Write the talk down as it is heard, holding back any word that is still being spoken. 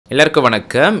எல்லாருக்கும்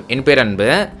வணக்கம். என் பேர் அன்பு.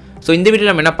 ஸோ இந்த வீடியோவில்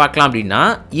நம்ம என்ன பார்க்கலாம் அப்படின்னா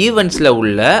ஈவெண்ட்ஸில்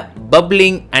உள்ள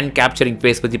பப்ளிங் அண்ட் கேப்சரிங்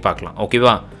ஃபேஸ் பற்றி பார்க்கலாம்.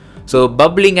 ஓகேவா? ஸோ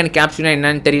பப்ளிங் அண்ட் கேப்சரிங்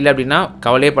என்னன்னு தெரியல அப்படின்னா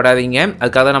கவலையே படாதீங்க.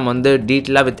 அதுக்காக தான் நம்ம வந்து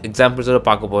டீட்டெயிலாக வித் எக்ஸாம்பிள்ஸோடு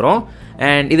பார்க்க போகிறோம்.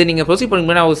 அண்ட் இதை நீங்கள் ப்ரொசீட்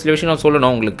பண்ணும்போது நான் ஒரு சில விஷயம் நான்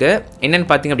சொல்லணும் உங்களுக்கு.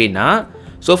 என்னென்னு பார்த்தீங்க அப்படின்னா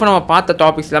சோஃபா நம்ம பார்த்த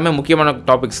டாபிக்ஸ் எல்லாமே முக்கியமான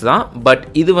டாபிக்ஸ் தான். பட்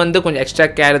இது வந்து கொஞ்சம்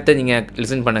எக்ஸ்ட்ரா கேரத்தை நீங்கள்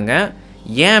லிசன் பண்ணுங்கள்.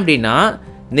 ஏன் அப்படின்னா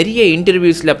நிறைய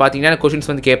இன்டர்வியூஸில் பார்த்தீங்கன்னா கொஷின்ஸ்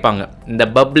வந்து கேட்பாங்க. இந்த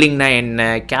பப்ளிங்னா என்ன,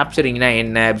 கேப்சரிங்னா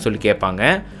என்ன அப்படின்னு சொல்லி கேட்பாங்க.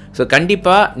 ஸோ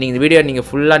கண்டிப்பாக நீங்கள் இந்த வீடியோ நீங்கள்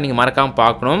ஃபுல்லாக நீங்கள் மறக்காமல்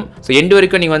பார்க்கணும். ஸோ எண்டு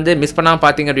வரைக்கும் நீங்கள் வந்து மிஸ் பண்ணாமல்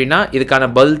பார்த்தீங்க அப்படின்னா இதுக்கான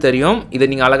பதில் தெரியும். இதை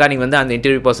நீங்கள் அழகாக நீங்கள் வந்து அந்த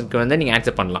இன்டர்வியூ பர்சனுக்கு வந்து நீங்கள்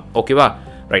ஆன்சர் பண்ணலாம். ஓகேவா?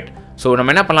 ரைட். ஸோ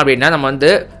நம்ம என்ன பண்ணலாம் அப்படின்னா நம்ம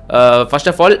வந்து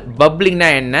ஃபர்ஸ்ட் ஆஃப் ஆல் பப்ளிங்னா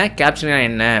என்ன, கேப்சரிங்னா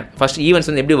என்ன, ஃபர்ஸ்ட் ஈவெண்ட்ஸ்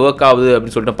வந்து எப்படி ஒர்க் ஆகுது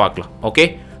அப்படின்னு சொல்லிட்டு பார்க்கலாம். ஓகே.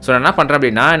 ஸோ நான் என்ன பண்ணுறேன்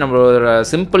அப்படின்னா நம்ம ஒரு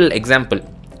சிம்பிள் எக்ஸாம்பிள்.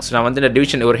 ஸோ நான் வந்து இந்த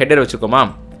டிவிஷன் ஒரு ஹெட்டர் வச்சுருக்கோமா,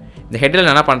 இந்த ஹெட்டரில்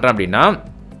நான் என்ன பண்ணுறேன் அப்படின்னா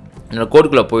என்னோட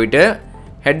கோடுக்குள்ளே போயிட்டு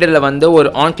ஹெட்டரில் வந்து ஒரு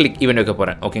ஆன் கிளிக் ஈவெண்ட் வைக்க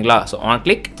போகிறேன். ஓகேங்களா? ஸோ ஆன்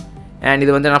கிளிக் அண்ட்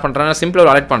இது வந்து என்ன பண்ணுறேன்னா சிம்பிளாக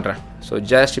ஒரு அலர்ட் பண்ணுறேன். ஸோ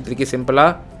ஜஸ்ட் இப்போதைக்கு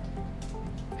சிம்பிளாக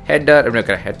ஹெட்டர் அப்படின்னு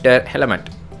வைக்கிறேன், ஹெட்டர் எலமெண்ட்.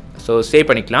 ஸோ சேவ்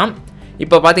பண்ணிக்கலாம்.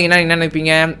 இப்போ பார்த்தீங்கன்னா என்ன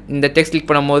நினைப்பீங்க, இந்த டெக்ஸ்ட் கிளிக்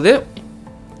பண்ணும்போது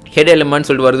ஹெட் எலமெண்ட்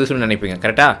சொல்லிட்டு வருது சொல்லி நினைப்பீங்க.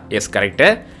 கரெக்டாக? S, correct.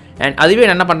 அண்ட் அதுவே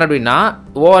நான் என்ன பண்ணுறேன் அப்படின்னா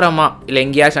ஓரமாக இல்லை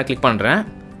எங்கேயாச்சும் நான் கிளிக் பண்ணுறேன்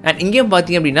அண்ட் இங்கேயும்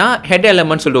பார்த்தீங்க அப்படின்னா ஹெட்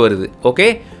எலமெண்ட் சொல்லிட்டு வருது. ஓகே.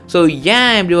 ஸோ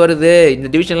ஏன் இப்படி வருது, இந்த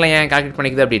டிவிஷன்லாம் ஏன் கால்குலேட்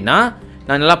பண்ணிக்குது அப்படின்னா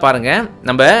நான் நல்லா பாருங்கள்,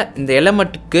 நம்ம இந்த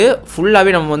எலமெண்ட்டுக்கு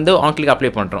ஃபுல்லாகவே நம்ம வந்து ஆன் கிளிக் அப்ளை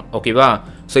பண்ணுறோம். ஓகேவா?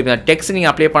 ஸோ இப்போ இந்த டெக்ஸ்ட்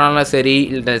நீங்கள் அப்ளை பண்ணாலும் சரி,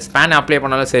 இல்லை ஸ்பேன் அப்ளை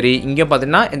பண்ணாலும் சரி, இங்கேயும்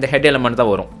பார்த்தீங்கன்னா இந்த ஹெட் எலமெண்ட்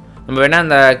தான் வரும். நம்ம வேணால்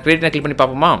அந்த கிரியேட்டை கிளிக் பண்ணி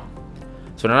பார்ப்போமா?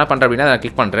 ஸோ நான் என்ன பண்ணுறேன் அப்படின்னா நான்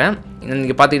கிளிக் பண்ணுறேன்.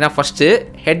 இங்கே பார்த்தீங்கன்னா ஃபஸ்ட்டு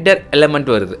ஹெட்டர்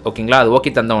எலமெண்ட் வருது. ஓகேங்களா? அது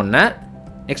ஓகே தந்த உடனே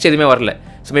நெக்ஸ்ட் எதுவுமே வரல.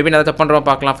 ஸோ மேபி நான் தப்பு பண்ணுறோம்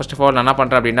பார்க்கலாம். ஃபர்ஸ்ட் ஆஃப் ஆல் நான் என்ன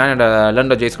பண்ணுறேன் அப்படின்னா என்னோட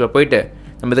லேர்ன்.js போயிட்டு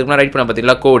நம்ம இதுக்கு முன்னாடி ரைட் பண்ண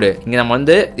பார்த்தீங்களா கோடு, இங்கே நம்ம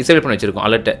வந்து டிசேபிள் பண்ணி வச்சுருக்கோம்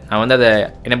அலர்ட்டு. நான் வந்து அதை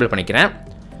எனேபிள் பண்ணிக்கிறேன்.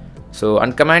 ஸோ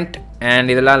அன்கமெண்ட்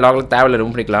அண்ட் இதெல்லாம் லாகில் தேவையில்லை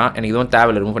ரிமூவ் பண்ணிக்கலாம். எனக்கு இதுவும்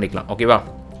தேவையில்லை ரிமூவ் பண்ணிக்கலாம். ஓகேவா?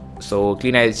 ஸோ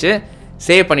க்ளீன் ஆகிடுச்சு.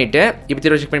 சேவ் பண்ணிவிட்டு இப்போ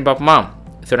திரும்ப செக் பண்ணி பார்ப்போமா?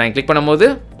 ஸோ நான் கிளிக் பண்ணும்போது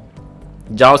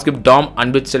ஜாவாஸ்கிரிப்ட் டாம்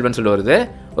அன்பிட் செல்வன் சொல்லி வருது.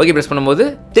 ஓகே ப்ரெஸ் பண்ணும்போது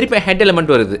திருப்பி ஹெட்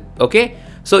எலமெண்ட் வருது. ஓகே.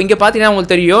 ஸோ இங்கே பார்த்தீங்கன்னா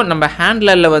உங்களுக்கு தெரியும் நம்ம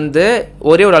ஹேண்ட்லரில் வந்து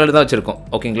ஒரே ஒரு அலர்ட் தான் வச்சுருக்கோம்.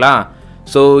 ஓகேங்களா?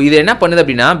 ஸோ இது என்ன பண்ணுது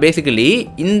அப்படின்னா பேசிக்கலி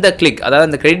இந்த கிளிக், அதாவது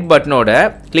இந்த கிரெடிட் பட்டனோட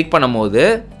கிளிக் பண்ணும்போது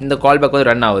இந்த கால் பேக் வந்து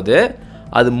ரன் ஆகுது.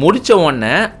 அது முடித்த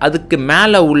உடனே அதுக்கு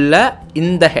மேலே உள்ள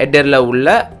இந்த ஹெட்டரில் உள்ள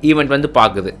ஈவெண்ட் வந்து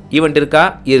பார்க்குது. ஈவெண்ட் இருக்கா?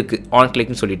 இருக்குது, ஆன்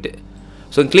கிளிக்னு சொல்லிட்டு.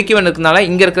 ஸோ கிளிக் ஈவெண்ட் இருக்கிறதுனால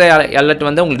இங்கே இருக்கிற அலர்ட்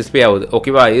வந்து உங்களுக்கு டிஸ்பிளே ஆகுது.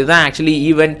 ஓகேவா? இதுதான் ஆக்சுவலி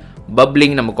ஈவெண்ட்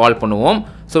பப்ளிங் நம்ம கால் பண்ணுவோம்.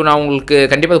 ஸோ நான் உங்களுக்கு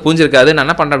கண்டிப்பாக புரிஞ்சிருக்காது. நான்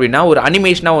என்ன பண்ணுறேன் அப்படின்னா ஒரு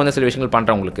அனிமேஷனாக வந்து சில விஷயங்கள்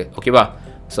பண்ணுறேன் உங்களுக்கு. ஓகேவா?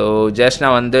 ஸோ ஜஸ்ட்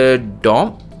நான் வந்து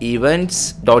டாம்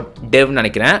events.dev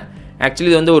நினைக்கிறேன். ஆக்சுவலி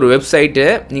இது வந்து ஒரு வெப்சைட்டு.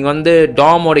 நீங்கள் வந்து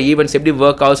டாமோட ஈவெண்ட்ஸ் எப்படி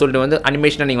ஒர்க் ஆகும் சொல்லிட்டு வந்து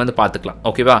அனிமேஷனை நீங்கள் வந்து பார்த்துக்கலாம்.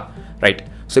 ஓகேவா? ரைட்.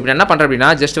 ஸோ இப்போ என்ன பண்ணுறேன் அப்படின்னா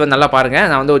ஜஸ்ட் வந்து நல்லா பாருங்கள்,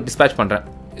 நான் வந்து ஒரு டிஸ்பேச் பண்ணுறேன்.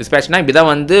 டிஸ்பேச்னா இப்படி தான்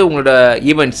வந்து உங்களோட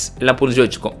ஈவெண்ட்ஸ் எல்லாம் புரிஞ்சு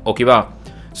வச்சுக்கோம். ஓகேவா?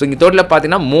 ஸோ இங்கே டோட்டலாக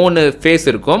பார்த்தீங்கன்னா 3 ஃபேஸ்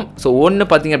இருக்கும். ஸோ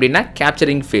ஒன்று பார்த்தீங்க அப்படின்னா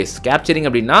கேப்சரிங் ஃபேஸ். கேப்சரிங்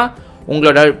அப்படின்னா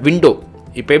உங்களோட விண்டோ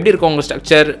இப்போ எப்படி இருக்கும், உங்கள்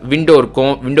ஸ்ட்ரக்சர் விண்டோ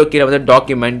இருக்கும். விண்டோ கீழே வந்து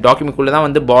டாக்குமெண்ட்குள்ளே தான்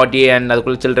வந்து பாடி அண்ட்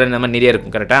அதுக்குள்ளே சில்ட்ரன் இந்த மாதிரி நிறைய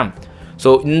இருக்கும். கரெக்டாக?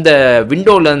 ஸோ இந்த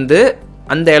விண்டோவிலேருந்து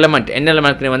அந்த எலமெண்ட் என்ன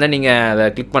எலமெண்ட் வந்து நீங்கள் அதை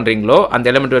கிளிக் பண்ணுறீங்களோ அந்த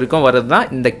எலமெண்ட் வரைக்கும் வர்றது தான்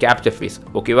இந்த கேப்சர் ஃபேஸ்.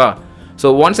 ஓகேவா? ஸோ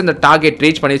ஒன்ஸ் இந்த டார்கெட்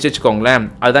ரீச் பண்ணி வச்சுக்கோங்களேன்,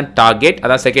 அதுதான் டார்கெட்,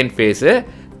 அதான் செகண்ட் ஃபேஸு.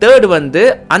 தேர்டு வந்து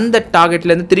அந்த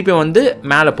டார்கெட்லேருந்து திருப்பி வந்து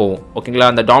மேலே போகும். ஓகேங்களா?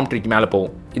 அந்த டாம் ட்ரீக்கு மேலே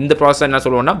போகும். இந்த ப்ராசஸ் என்ன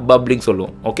சொல்லுவோம்னா பப்ளிங்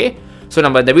சொல்லுவோம். ஓகே. ஸோ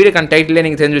நம்ம இந்த வீடியோக்கான டைட்டிலே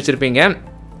நீங்கள் தெரிஞ்சு வச்சுருப்பீங்க.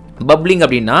 பப்ளிங்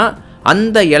அப்படின்னா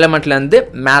அந்த எலமெண்ட்லேருந்து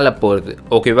மேலே போகிறது.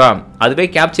 ஓகேவா? அதுவே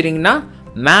கேப்சரிங்னா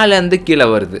மேலேருந்து கீழே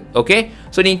வருது. ஓகே.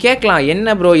 ஸோ நீங்கள் கேட்கலாம்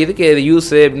என்ன ப்ரோ எதுக்கு இது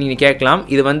யூஸு அப்படின்னு நீங்கள் கேட்கலாம்.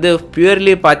 இது வந்து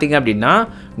பியூர்லி பார்த்தீங்க அப்படின்னா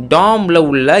டாமில்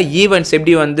உள்ள ஈவெண்ட்ஸ்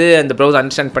எப்படி வந்து அந்த ப்ரௌசர்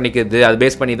அண்டர்ஸ்டாண்ட் பண்ணிக்கிறது அது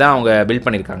பேஸ் பண்ணி தான் அவங்க பில்ட்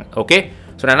பண்ணியிருக்காங்க. ஓகே.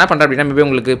 ஸோ நான் என்ன பண்ணுறேன் அப்படின்னா மேபி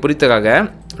உங்களுக்கு புரித்ததுக்காக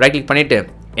ரைட் கிளிக் பண்ணிவிட்டு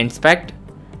இன்ஸ்பெக்ட்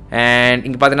அண்ட்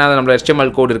இங்கே பார்த்தீங்கன்னா நம்மளோட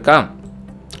HTML கோடு இருக்கா.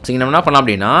 ஸோ இங்கே நம்ம என்ன பண்ணலாம்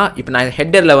அப்படின்னா இப்போ நான்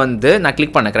ஹெட்டரில் வந்து நான்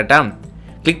கிளிக் பண்ணேன். கரெக்டாக?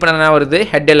 கிளிக் பண்ண வருது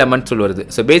ஹெட் எலமெண்ட் சொல்லி வருது.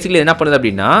 ஸோ பேசிக்கலி என்ன பண்ணுது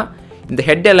அப்படின்னா இந்த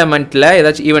ஹெட் எலமெண்ட்டில்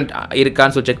ஏதாச்சும் ஈவெண்ட்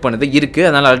இருக்கான்னு சொல்லி செக் பண்ணுது. இருக்குது,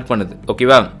 அதனால் அலர்ட் பண்ணுது.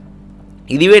 ஓகேவா?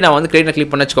 இதுவே நான் வந்து கிரியேட்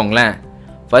கிளிக் பண்ண வச்சுக்கோங்களேன்,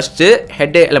 ஃபஸ்ட்டு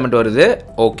ஹெட் எலமெண்ட் வருது.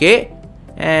 ஓகே.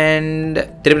 அண்ட்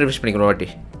திருப்பி ரிஃப்ரெஷ் பண்ணிக்கிறோம் வாட்டி.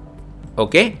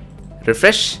 ஓகே.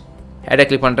 ரிஃப்ரெஷ் ஹெட்டை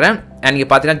கிளிக் பண்ணுறேன் அண்ட் இங்கே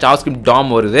பார்த்தீங்கன்னா ஜாவாஸ்கிரிப்ட்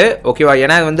டாம் வருது. ஓகேவா?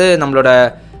 ஏன்னா வந்து நம்மளோட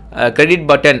கிரெடிட்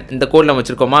பட்டன் இந்த கோடில் நம்ம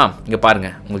வச்சுருக்கோமா, இங்கே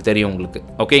பாருங்கள் உங்களுக்கு தெரியும் உங்களுக்கு.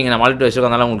 ஓகே. இங்கே நம்ம ஆல்ரெடி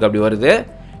வச்சுருக்கோம், உங்களுக்கு அப்படி வருது.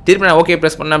 திருப்பி நான் ஓகே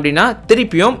ப்ரெஸ் பண்ணேன் அப்படின்னா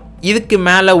திருப்பியும் இதுக்கு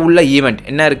மேலே உள்ள ஈவெண்ட்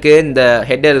என்ன இருக்குது, இந்த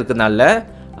ஹெட்டர் இருக்கிறதுனால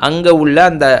அங்கே உள்ள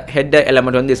அந்த ஹெட்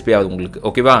எலமெண்ட் வந்து டிஸ்பிளே ஆகுது உங்களுக்கு.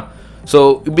 ஓகேவா? ஸோ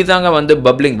இப்படி தாங்க வந்து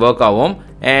பப்ளிங் ஒர்க் ஆகும்.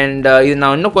 அண்ட் இது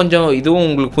நான் இன்னும் கொஞ்சம் இதுவும்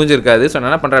உங்களுக்கு புரிஞ்சிருக்காது. ஸோ நான்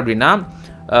என்ன பண்ணுறேன் அப்படின்னா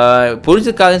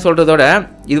புரிஞ்சுக்காதுன்னு சொல்கிறதோட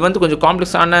இது வந்து கொஞ்சம்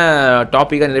காம்ப்ளெக்ஸான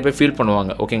டாப்பிக்காக நிறைய பேர் ஃபீல்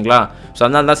பண்ணுவாங்க ஓகேங்களா. ஸோ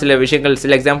அதனால தான் சில விஷயங்கள்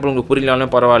சில எக்ஸாம்பிள் உங்களுக்கு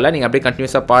புரியலாலும் பரவாயில்ல, நீங்கள் அப்படியே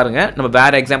கண்டினியூஸாக பாருங்கள். நம்ம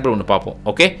வேறு எக்ஸாம்பிள் ஒன்று பார்ப்போம்.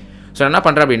 ஓகே, ஸோ என்ன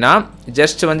பண்ணுறேன் அப்படின்னா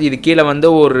ஜஸ்ட் வந்து இது கீழே வந்து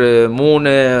ஒரு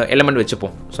 3 எலிமெண்ட்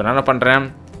வச்சுப்போம். ஸோ நான் என்ன பண்ணுறேன்,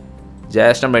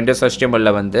 ஜஸ்ட் நம்ம HTML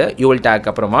வந்து யூஎல் டேக்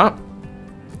அப்புறமா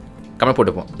கமெண்ட்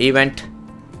போட்டுப்போம், ஈவெண்ட்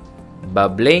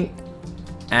பப்ளிங்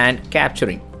அண்ட்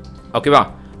கேப்சரிங். ஓகேவா,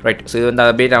 ரைட். ஸோ இது வந்து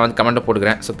அப்படியே நான் வந்து கமெண்ட்டை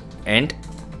போட்டுக்கிறேன். ஸோ அண்ட்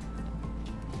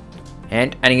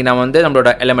அன்றைக்கி நான் வந்து நம்மளோட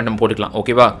எலிமெண்ட் நம்ம போட்டுக்கலாம்.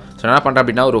 ஓகேவா, ஸோ என்ன பண்ணுறேன்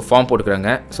அப்படின்னா ஒரு ஃபார்ம்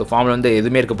போட்டுக்கிறாங்க. ஸோ ஃபார்மில் வந்து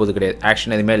எதுவுமே இருக்க போது கிடையாது,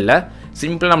 ஆக்ஷன் எதுவுமே இல்லை,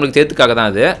 சிம்பிளாக நம்மளுக்கு சேர்த்துக்காக தான்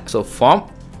அது. ஸோ ஃபார்ம்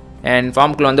அண்ட்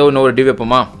ஃபார்முக்குள்ள வந்து இன்னொரு டிவ்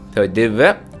வைப்போமா. ஸோ டிவ்,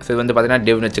 ஸோ இது வந்து பார்த்தீங்கன்னா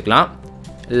டிவ்னு வச்சுக்கலாம்,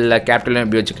 இல்லை கேபிட்டல்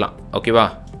இப்படி வச்சுக்கலாம். ஓகேவா,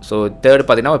 ஸோ தேர்ட்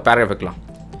பார்த்தீங்கன்னா ஒரு பேராகிராஃப் வைக்கலாம்.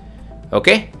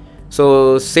 ஓகே, ஸோ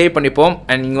சேவ் பண்ணிப்போம்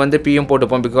அண்ட் இங்கே வந்து பியும்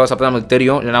போட்டுப்போம், பிகாஸ் அப்போ தான் நமக்கு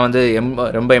தெரியும், இல்லைனா வந்து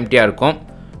ரொம்ப எம்டியாக இருக்கும்.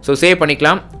 ஸோ சேவ்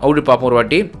பண்ணிக்கலாம், அவுட் பார்ப்போம் ஒரு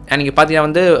வாட்டி. அண்ட் நீங்கள் பார்த்தீங்கன்னா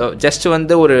வந்து ஜஸ்ட்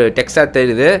வந்து ஒரு டெக்ஸ்டாக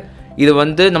தெரியுது. இது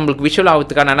வந்து நம்மளுக்கு விஷுவல்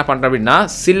ஆகிறதுக்காக நான் என்ன பண்ணுறேன் அப்படின்னா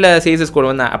சில சைஸஸ் கூட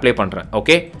வந்து அப்ளை பண்ணுறேன்.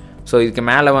 ஓகே, ஸோ இதுக்கு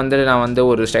மேலே வந்து நான் வந்து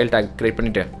ஒரு ஸ்டைல் டேக் க்ரியேட்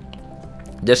பண்ணிவிட்டு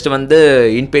ஜஸ்ட் வந்து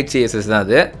இன்பேஜ் CSS தான்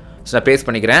அது. ஸோ நான் பேஸ்ட்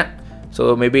பண்ணிக்கிறேன். ஸோ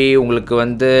மேபி உங்களுக்கு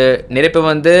வந்து நிறைய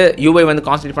பேர் வந்து யூஐ வந்து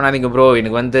கான்சன்ட்ரேட் பண்ணாதீங்க ப்ரோ,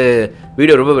 எனக்கு வந்து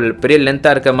வீடியோ ரொம்ப பெரிய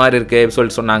லென்த்தாக இருக்க மாதிரி இருக்குது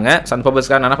சொல்லிட்டு சொன்னாங்க. ஸோ அந்த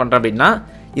பர்பஸ்க்காக நான் என்ன பண்ணுறேன் அப்படின்னா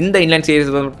இந்த இன்லைன் சீரிஸ்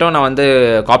மட்டும் நான் வந்து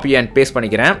காப்பி அண்ட் பேஸ்ட்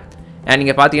பண்ணிக்கிறேன். அண்ட்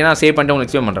நீங்கள் பார்த்தீங்கன்னா சேவ் பண்ணிட்டு உங்களுக்கு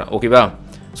எக்ஸ்பிளைன் பண்ணுறேன். ஓகேவா,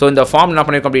 ஸோ இந்த ஃபார்ம் என்ன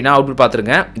பண்ணியிருக்கோம் அப்படின்னா அவுட்புட்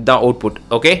பார்த்துருங்க, இதுதான் அவுட்புட்.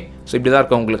 ஓகே, ஸோ இப்படி தான்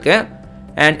இருக்கும் உங்களுக்கு.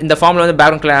 அண்ட் இந்த ஃபார்மில் வந்து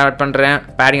பேக்ரவுண்ட் கலர் ஆட் பண்ணுறேன்,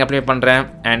 பேடிங் அப்ளை பண்ணுறேன்,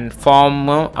 அண்ட்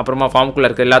ஃபார்மும் அப்புறமா ஃபார்முக்குள்ளே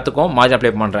இருக்க எல்லாத்துக்கும் மார்ஜின்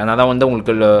அப்ளை பண்ணுறேன். அதனால் தான் வந்து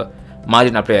உங்களுக்கு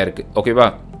மார்ஜின் அப்ளை ஆயிருக்கு. ஓகேவா,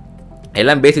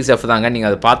 எல்லாம் பேசிக் ஸ்டெப் தாங்க, நீங்கள்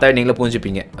அதை பார்த்தாவே நீங்களே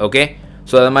புரிஞ்சுப்பீங்க. ஓகே,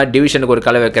 ஸோ அது மாதிரி டிவிஷனுக்கு ஒரு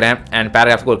கலர் வைக்கிறேன் அண்ட்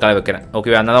பேராகிராஃப்க்கு ஒரு கலர் வைக்கிறேன்.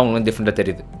 ஓகேவா, அதனால தான் உங்களுக்கு டிஃப்ரெண்ட்டாக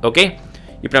தெரியுது. ஓகே,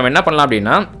 இப்போ நம்ம என்ன பண்ணலாம்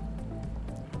அப்படின்னா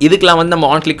இதுக்கெலாம் வந்து நம்ம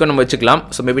ஆன் கிளிக்கும் நம்ம வச்சுக்கலாம்.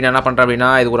 ஸோ மேபி நான் என்ன பண்ணுறேன் அப்படின்னா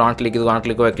இதுக்கு ஒரு ஆன் கிளிக், இதுக்கு ஆன்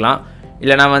கிளிக்கும் வைக்கலாம்.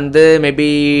 இல்லை நான் வந்து மேபி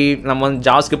நம்ம வந்து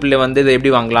JavaScriptல வந்து இதை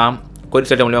எப்படி வாங்கலாம், கொரி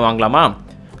செட் மூலியமாக வாங்கலாமா.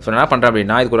 ஸோ நான் என்ன பண்ணுறேன்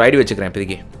அப்படின்னா இதுக்கு ஒரு ஐடி வச்சுக்கிறேன்.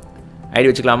 இப்போதைக்கு ஐடி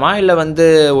வச்சுக்கலாமா, இல்லை வந்து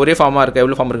ஒரே ஃபார்மாக இருக்குது,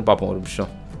 எவ்வளோ ஃபார்ம் இருக்குது பார்ப்போம் ஒரு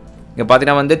நிமிஷம். இங்கே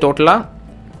பார்த்தீங்கன்னா வந்து டோட்டலாக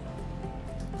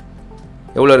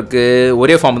எவ்வளோ இருக்குது,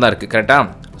 ஒரே ஃபார்ம் தான் இருக்குது கரெக்டாக.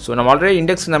 ஸோ நம்ம ஆல்ரெடி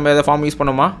இண்டெக்ஸ் நம்ம எதாவது ஃபார்ம் யூஸ்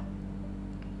பண்ணோமா,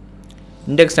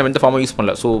 இண்டெக்ஸ் நம்ம எந்த ஃபார்மும் யூஸ்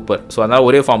பண்ணல. சூப்பர். ஸோ அதனால்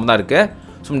ஒரே ஃபார்ம் தான் இருக்குது.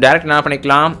 ஸோ டேரெக்ட் என்ன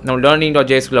பண்ணிக்கலாம், நம்ம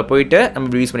learning.jsக்குள்ளே போயிட்டு நம்ம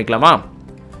இப்படி யூஸ் பண்ணிக்கலாமா.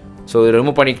 ஸோ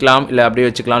ரிமூவ் பண்ணிக்கலாம், இல்லை அப்படியே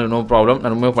வச்சுக்கலாம், நோ ப்ராப்ளம்.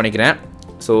 நான் ரிமூவ் பண்ணிக்கிறேன்.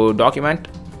 ஸோ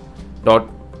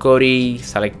document.query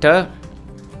selector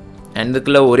அண்ட்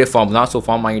இதுக்குள்ளே ஒரே ஃபார்ம் தான். ஸோ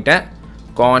ஃபார்ம் வாங்கிட்டேன்,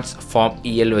 கான்ஸ் ஃபார்ம்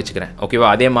EL வச்சுக்கிறேன். ஓகேவா,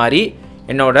 அதே மாதிரி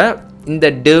என்னோட இந்த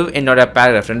div என்னோட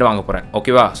பேராகிராஃப் 2 வாங்க போகிறேன்.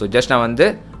 ஓகேவா, ஸோ ஜஸ்ட் நான் வந்து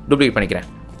டூப்ளிகேட் பண்ணிக்கிறேன்.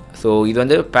 ஸோ இது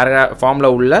வந்து ஃபார்மில்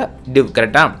உள்ள div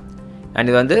கரெக்டாக, அண்ட்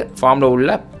இது வந்து ஃபார்மில் உள்ள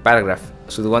பேராகிராஃப்.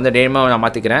 ஸோ இது வந்து நேமாக நான்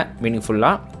மாற்றிக்கிறேன்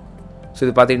மீனிங்ஃபுல்லாக. ஸோ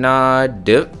இது பார்த்தீங்கன்னா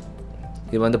div,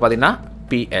 இது வந்து பார்த்தீங்கன்னா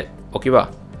PL. ஓகேவா,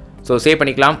 ஸோ சேவ்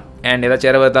பண்ணிக்கலாம். அண்ட் ஏதாச்சும்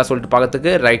எரர் தான் சொல்லிட்டு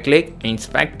பார்க்கறதுக்கு ரைட் கிளிக்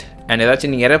இன்ஸ்பெக்ட். அண்ட்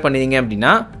ஏதாச்சும் நீங்கள் எரர் பண்ணிங்க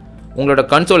அப்படின்னா உங்களோட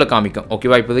கன்சோலில் காமிக்கும்.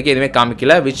 ஓகேவா, இப்போதைக்கு எதுவுமே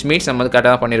காமிக்கல, விச் மீன்ஸ் நம்ம வந்து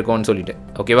கரெக்டாக தான் பண்ணியிருக்கோம்னு சொல்லிட்டு.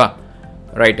 ஓகேவா,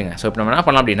 ரைட்டுங்க. ஸோ இப்போ நம்ம என்ன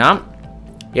பண்ணலாம் அப்படின்னா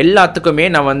எல்லாத்துக்குமே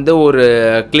நான் வந்து ஒரு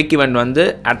கிளிக் ஈவெண்ட் வந்து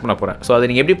ஆட் பண்ண போகிறேன். ஸோ அதை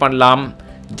நீங்கள் எப்படி பண்ணலாம்,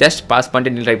 ஜஸ்ட் பாஸ்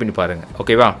பண்ணிட்டு நீங்கள் ட்ரை பண்ணி பாருங்கள்.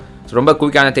 ஓகேவா, ஸோ ரொம்ப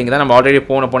குயிக்கான திங் தான், நம்ம ஆல்ரெடி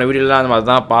போன வீடியோலாம் நம்ம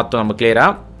அதான் பார்த்தோம் நம்ம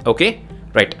கிளியராக. Okay,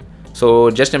 right. ஸோ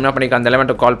ஜஸ்ட் என்ன பண்ணிக்கலாம், அந்த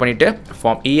எலிமெண்ட்டை கால் பண்ணிவிட்டு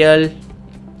form EL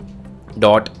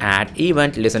dot out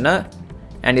event listener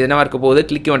and இது என்ன இருக்க போகுது,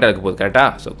 கிளிக் ஈவெண்ட்டாக இருக்க போகுது கரெக்டாக.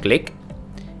 ஸோ கிளிக்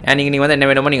அண்ட் நீங்கள் வந்து என்ன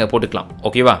வேணுமோ நீங்கள் போட்டுக்கலாம்.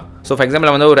 ஓகேவா, ஸோ ஃபார்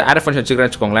எக்ஸாம்பிள் வந்து ஒரு ஆரோ ஃபங்க்ஷன் வச்சுக்கிறேன்னு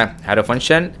வச்சுக்கோங்களேன், ஆரோ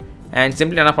ஃபங்க்ஷன் அண்ட்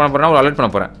சிம்பிளி என்ன பண்ண போகிறேன்னா ஒரு அலர்ட் பண்ண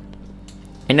போகிறேன்.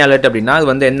 என்ன அலர்ட் அப்படின்னா அது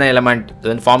வந்து என்ன எலிமெண்ட், இது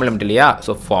வந்து ஃபார்ம் எலிமெண்ட் இல்லையா.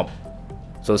 ஸோ ஃபார்ம்,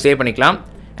 ஸோ சேவ் பண்ணிக்கலாம்.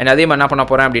 அண்ட் அதே மாதிரி என்ன பண்ண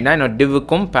போகிறேன் அப்படின்னா என்னோட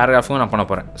டிவ்வுக்கும் பேராகிராஃபுக்கும் நான் பண்ண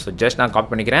போகிறேன். ஸோ ஜஸ்ட் நான் காப்பி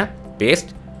பண்ணிக்கிறேன்,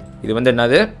 பேஸ்ட். இது வந்து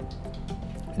என்னது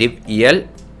div EL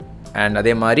அண்ட்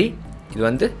அதே மாதிரி இது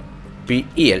வந்து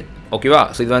PEL. ஓகேவா,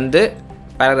 ஸோ இது வந்து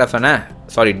பேராகிராஃப் என்ன,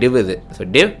 சாரி div இது. ஸோ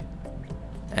div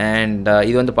அண்ட்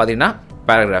இது வந்து பார்த்தீங்கன்னா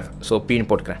பேராகிராஃப். ஸோ Pன்னு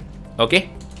போட்டுக்கிறேன். ஓகே,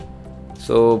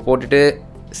 ஸோ போட்டுட்டு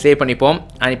சேவ் பண்ணிப்போம்.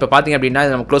 அண்ட் இப்போ பார்த்தீங்க அப்படின்னா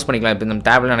இது நம்ம க்ளோஸ் பண்ணிக்கலாம். இப்போ நம்ம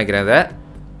டேப்ல நினைக்கிறேன் அதை.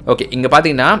 ஓகே, இங்கே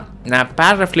பார்த்தீங்கன்னா நான்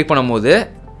பேராகிராஃப் கிளிக் பண்ணும்போது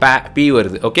P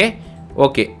வருது. ஓகே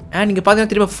ஓகே, அண்ட் இங்கே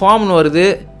பார்த்தீங்கன்னா திரும்ப ஃபார்ம்னு வருது,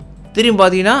 திரும்ப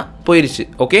பார்த்தீங்கன்னா போயிடுச்சு.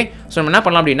 ஓகே, ஸோ நம்ம என்ன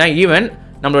பண்ணலாம் அப்படின்னா ஈவன்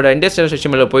நம்மளோட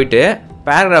HTML போயிட்டு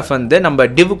பேராகிராஃப் வந்து நம்ம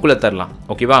டிவ்வுக்குள்ளே தரலாம்.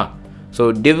 ஓகேவா, ஸோ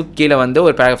div கீழே வந்து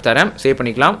ஒரு பேராகிராஃப் தரேன், சேவ்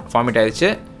பண்ணிக்கலாம். ஃபார்மேட் ஆயிடுச்சு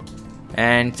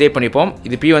அண்ட் சேவ் பண்ணிப்போம்.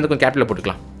 இது P வந்து கொஞ்சம் கேபிட்டலில்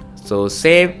போட்டுக்கலாம். ஸோ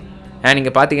சேவ் அண்ட்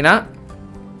இங்கே பார்த்தீங்கன்னா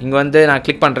இங்கே வந்து நான்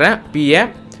கிளிக் பண்ணுறேன்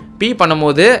P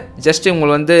பண்ணும்போது ஜஸ்ட்டு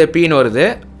உங்களுக்கு வந்து Pன்னு வருது.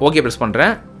 ஓகே ப்ரெஸ்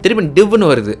பண்ணுறேன், திருப்பி divன்னு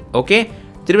வருது. ஓகே,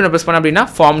 திருப்பி நான் ப்ரெஸ் பண்ணேன் அப்படின்னா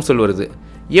ஃபார்ம் சொல் வருது.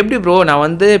 எப்படி ப்ரோ, நான்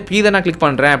வந்து P தான் நான் கிளிக்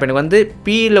பண்ணுறேன், அப்போ எனக்கு வந்து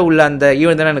Pயில் உள்ள அந்த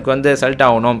ஈவெண்ட் தானே எனக்கு வந்து செலக்ட்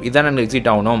ஆகணும், இதுதான் எனக்கு எக்ஸிட்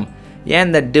ஆகணும், ஏன்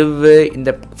இந்த div இந்த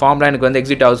ஃபார்ம்லாம் எனக்கு வந்து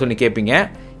எக்ஸிட் ஆகுது சொல்லி கேட்பீங்க.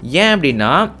 ஏன்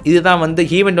அப்படின்னா இதுதான் வந்து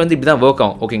ஈவெண்ட் வந்து இப்படி தான் ஒர்க்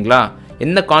ஆகும் ஓகேங்களா.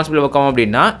 என்ன கான்செப்டில் ஒர்க் ஆகும்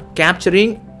அப்படின்னா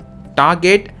கேப்சரிங்,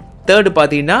 டார்கெட், தேர்டு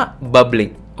பார்த்தீங்கன்னா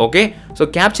பப்ளிங். ஓகே, ஸோ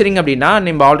கேப்சரிங் அப்படின்னா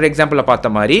நம்ம ஆல்ரெடி எக்ஸாம்பிளில் பார்த்த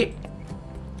மாதிரி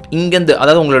இங்கேருந்து,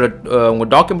 அதாவது உங்கள்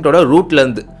டாக்குமெண்ட்டோட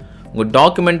ரூட்லேருந்து, உங்கள்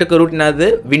டாக்குமெண்ட்டுக்கு ரூட் என்னது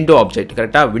விண்டோ ஆப்ஜெக்ட்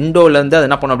கரெக்டாக. விண்டோலேருந்து அது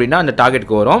என்ன பண்ணோம் அப்படின்னா அந்த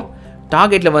டார்கெட்டுக்கு வரும்.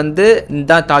 டார்கெட்டில் வந்து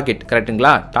இந்த டார்கெட்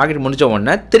கரெக்டுங்களா. டார்கெட் முடிஞ்ச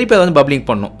உடனே திருப்பி அதை வந்து பப்ளிங்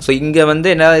பண்ணணும். ஸோ இங்கே வந்து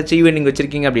ஏதாச்சும் ஈவெண்ட் நீங்கள்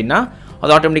வச்சுருக்கீங்க அப்படின்னா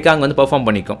அது ஆட்டோமேட்டிக்காக அங்கே வந்து பெர்ஃபார்ம்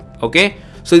பண்ணிக்கும். ஓகே,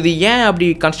 ஸோ இது ஏன் அப்படி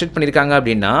கன்ஸ்ட்ரக்ட் பண்ணியிருக்காங்க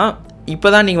அப்படின்னா இப்போ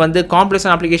தான் நீங்கள் வந்து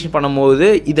காம்ப்ளெக்ஸான அப்ளிகேஷன் பண்ணும்போது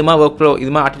இது மாதிரி ஒர்க் ஃப்ளோ,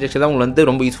 இது மாதிரி ஆர்கிடெக்சர் தான் உங்களுக்கு வந்து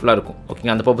ரொம்ப யூஸ்ஃபுல்லாக இருக்கும்.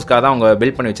 ஓகேங்க, அந்த பர்பஸ்க்காக தான் அவங்க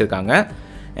பில்ட் பண்ணி வச்சுருக்காங்க.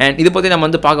 அண்ட் இதை பற்றி நம்ம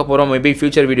வந்து பார்க்க போகிறோம் மேபி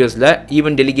ஃபியூச்சர் வீடியோஸில்.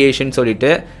 ஈவெண்ட் டெலிகேஷன்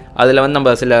சொல்லிட்டு அதில் வந்து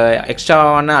நம்ம சில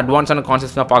எக்ஸ்ட்ராவான அட்வான்ஸான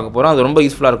கான்செப்ட்ஸ் தான் பார்க்க போகிறோம். அது ரொம்ப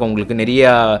யூஸ்ஃபுல்லாக இருக்கும் உங்களுக்கு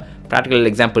நிறைய ப்ராக்டிக்கல்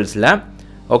எக்ஸாம்பிள்ஸில்.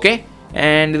 ஓகே,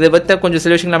 அண்ட் இதை பற்றி கொஞ்சம்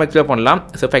சில விஷயங்கள் நம்ம எக்ஸ்ப்ளோர் பண்ணலாம்.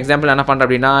 ஸோ ஃபார் எக்ஸாம்பிள் என்ன பண்ணுறேன்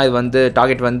அப்படின்னா இது வந்து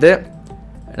டார்கெட் வந்து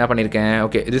என்ன பண்ணியிருக்கேன்.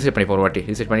 ஓகே, ரிசெட் பண்ணி ஒரு வாட்டி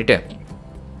ரிசெட் பண்ணிவிட்டு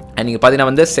அண்ட் நீங்கள் பார்த்தீங்கன்னா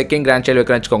வந்து செகண்ட் கிராண்ட் சைல்டு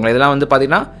வைக்கிறேன்னு வச்சுக்கோங்களேன். இதெல்லாம் வந்து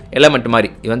பார்த்தீங்கன்னா எலமெண்ட் மாதிரி.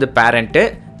 இது வந்து parent,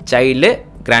 child,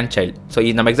 grand child. So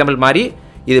இது நம்ம எக்ஸாம்பிள் மாதிரி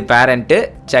இது பேரண்ட்டு,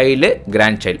 சைல்டு,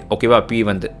 கிராண்ட் சைல்டு. ஓகேவா, பி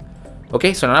வந்து. ஓகே,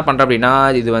 ஸோ நான் என்ன பண்ணுறேன் அப்படின்னா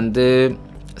இது வந்து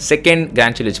செகண்ட்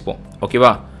கிராண்ட் சைல்டு வச்சுப்போம்.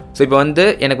 ஓகேவா, ஸோ இப்போ வந்து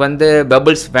எனக்கு வந்து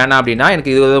பபிள்ஸ் வேணாம் அப்படின்னா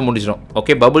எனக்கு இது முடிஞ்சிடும்.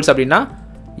 ஓகே, பபிள்ஸ் அப்படின்னா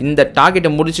இந்த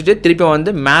டார்கெட்டை முடிச்சுட்டு திருப்பி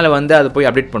வந்து மேலே வந்து அதை போய்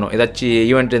அப்டேட் பண்ணும். ஏதாச்சும்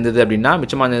ஈவெண்ட் இருந்தது அப்படின்னா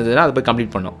மிச்சமாக இருந்ததுன்னா அதை போய்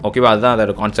கம்ப்ளீட் பண்ணும். ஓகேவா, அதுதான்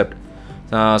அதோட கான்செப்ட்.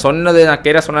 சொன்னது நான்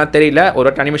கேட்டால் சொன்னால் தெரியல, ஒரு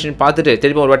வாட்டி அனிமேஷன் பார்த்துட்டு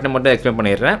திருப்பி ஒரு வாட்டி மட்டும் எக்ஸ்பிளைன்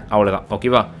பண்ணிடுறேன், அவ்வளோதான்.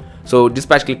 ஓகேவா, ஸோ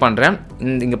டிஸ்பேட்ச் கிளிக் பண்ணுறேன்.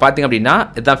 இங்கே பார்த்தீங்க அப்படின்னா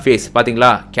இதுதான் ஃபேஸ்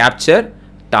பார்த்தீங்களா, கேப்சர்,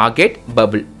 டார்கெட்,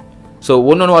 பபிள். ஸோ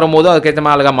ஒன்று வரும்போது அதுக்கேற்ற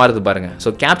மாதிரி அழகாக மாறுது பாருங்கள். ஸோ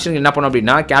கேப்சரிங் என்ன பண்ணோம்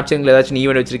அப்படின்னா கேப்சரிங்கில் ஏதாச்சும்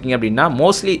ஈவெண்ட் வச்சுருக்கீங்க அப்படின்னா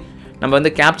மோஸ்ட்லி நம்ம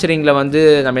வந்து கேப்சரிங்கில் வந்து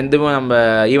நம்ம எதுவும் நம்ம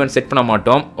ஈவெண்ட் செட் பண்ண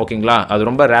மாட்டோம். ஓகேங்களா, அது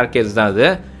ரொம்ப ரேர் கேஸ் தான். அது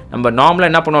நம்ம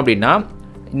நார்மலாக என்ன பண்ணுவோம் அப்படின்னா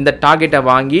இந்த டார்கெட்டை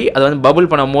வாங்கி அதை வந்து பபுள்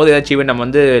பண்ணும் போது ஏதாச்சும் ஈவெண்ட் நம்ம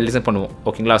வந்து லிசன் பண்ணுவோம்.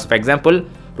 ஓகேங்களா, ஸோ ஃபார் எக்ஸாம்பிள்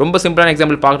ரொம்ப சிம்பிளான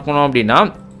எக்ஸாம்பிள் பார்க்க போனோம் அப்படின்னா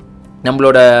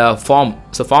நம்மளோட ஃபார்ம்.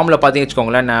 ஸோ ஃபார்மில் பார்த்தீங்கன்னு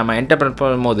வச்சுக்கோங்களேன், நம்ம என்டர்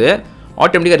பண்ணும்போது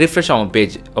ஆட்டோமேட்டிக்காக ரிஃப்ரெஷ் ஆகும்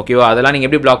பேஜ். ஓகேவா, அதெல்லாம் நீங்கள்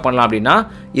எப்படி பிளாக் பண்ணலாம் அப்படின்னா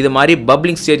இது மாதிரி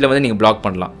பப்ளிங் ஸ்டேஜில் வந்து நீங்கள் பிளாக்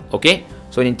பண்ணலாம். ஓகே,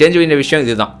 ஸோ நீங்கள் தெரிஞ்ச வேண்டிய விஷயம்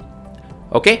இதுதான்.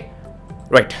 ஓகே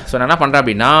ரைட், ஸோ நான் என்ன பண்ணுறேன்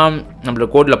அப்படின்னா நம்மளோட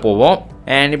கோடில் போவோம்.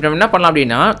 அண்ட் இப்போ நம்ம என்ன பண்ணலாம்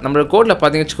அப்படின்னா நம்மளோட கோடில்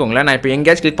பார்த்தீங்கன்னு வச்சுக்கோங்களேன், நான் இப்போ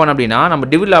எங்கேயாச்சும் கிளிக் பண்ண அப்படின்னா நம்ம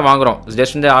டிவில் வாங்குகிறோம்.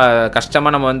 ஜஸ்ட் வந்து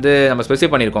கஷ்டமாக நம்ம ஸ்பெசிஃபை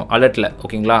பண்ணியிருக்கோம் அலர்ட்டில்.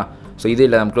 ஓகேங்களா, ஸோ இது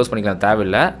இல்லை நம்ம க்ளோஸ் பண்ணிக்கலாம்,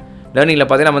 தேவையில்லை. லேர்னிங்கில்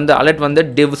பார்த்தீங்கன்னா வந்து அலர்ட் வந்து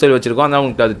டிவ் சொல்லி வச்சுருக்கோம், அதனால்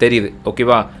உங்களுக்கு அது தெரியுது.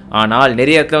 ஓகேவா, ஆனால்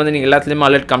நிறைய இடத்துல வந்து நீங்கள் எல்லாத்துலேயுமே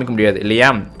அலர்ட் காமிக்க முடியாது இல்லையா.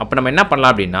 அப்போ நம்ம என்ன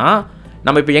பண்ணலாம் அப்படின்னா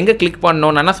நம்ம இப்போ எங்கே கிளிக்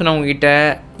பண்ணோம், நான் என்ன சொன்னேன் உங்ககிட்ட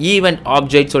ஈவெண்ட்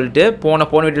ஆப்ஜெக்ட் சொல்லிட்டு போன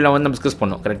வீடியோவில் வந்து நம்ம டிஸ்கஸ்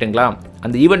பண்ணோம் கரெக்டுங்களா.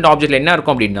 அந்த ஈவெண்ட் ஆப்ஜெக்ட்டில் என்ன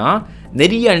இருக்கும் அப்படின்னா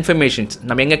நிறைய இன்ஃபர்மேஷன்ஸ்,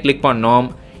 நம்ம எங்கே கிளிக் பண்ணோம்,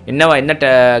 என்ன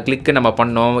கிளிக்கு நம்ம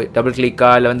பண்ணோம், டபுள் கிளிக்கா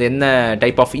இல்லை வந்து என்ன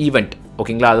டைப் ஆஃப் ஈவெண்ட்.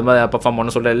 ஓகேங்களா, அது மாதிரி பர்ஃபார்ம்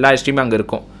பண்ண சொல்கிற எல்லா ஹிஸ்ட்ரியுமே அங்கே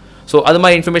இருக்கும். ஸோ அது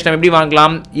மாதிரி இன்ஃபர்மேஷன் நம்ம எப்படி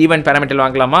வாங்கலாம், ஈவெண்ட் பேராமீட்டர்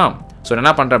வாங்கலாமா. ஸோ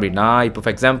என்ன பண்ணுறேன் அப்படின்னா இப்போ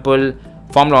ஃபார் எக்ஸாம்பிள்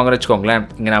ஃபார்மில் வாங்குற வச்சுக்கோங்களேன்,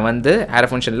 இங்கே நான் வந்து ஆரோ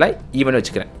ஃபங்க்ஷனில் ஈவெண்ட்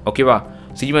வச்சுக்கிறேன். ஓகேவா,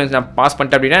 ஸோ ஈவெண்ட் நான் பாஸ்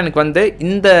பண்ணிட்டேன் அப்படின்னா எனக்கு வந்து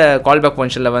இந்த கால் பேக்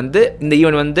ஃபங்க்ஷனில் வந்து இந்த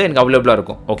ஈவெண்ட் வந்து எனக்கு அவைலபிளாக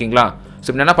இருக்கும். ஓகேங்களா, ஸோ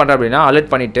இப்போ என்ன பண்ணுறேன் அப்படின்னா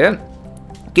அலர்ட் பண்ணிவிட்டு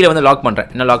கீழே வந்து லாக் பண்ணுறேன்.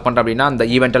 என்ன லாக் பண்ணுறேன் அப்படின்னா அந்த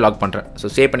ஈவெண்ட்டை லாக் பண்ணுறேன். ஸோ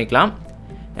சேவ் பண்ணிக்கலாம்.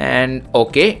 அண்ட்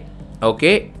ஓகே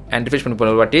அண்ட் ரிஃப்ரெஷ் பண்ணி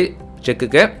போகிற ஒரு வாட்டி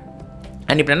செக்குக்கு.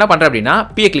 அண்ட் இப்போ என்ன பண்ணுறேன் அப்படின்னா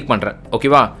பிஏ கிளிக் பண்ணுறேன்.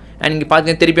 ஓகேவா, அண்ட் இங்கே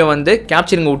பார்த்தீங்கன்னா திருப்பி வந்து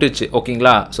கேப்சரிங் விட்டுச்சு.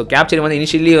 ஓகேங்களா, ஸோ கேப்சரிங் வந்து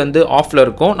இனிஷியலி வந்து ஆஃபில்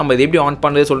இருக்கும். நம்ம இது எப்படி ஆன்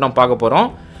பண்ணுறது சொல்லிட்டு நம்ம பார்க்க போகிறோம்.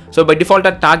 ஸோ பை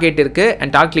டிஃபால்ட்டாக டார்கெட் இருக்குது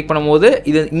அண்ட் டார்கெட் கிளிக் பண்ணும்போது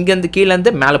இது இங்கேருந்து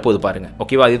கீழேருந்து மேலே போகுது பாருங்கள்.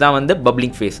 ஓகேவா, இதுதான் வந்து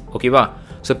பப்ளிங் ஃபேஸ். ஓகேவா,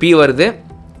 ஸோ பி வருது,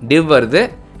 டிவ் வருது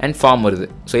அண்ட் ஃபார்ம் வருது.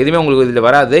 ஸோ எதுவுமே உங்களுக்கு இதில்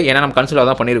வராது, ஏன்னா நம்ம கன்சோல்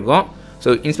தான் பண்ணியிருக்கோம். ஸோ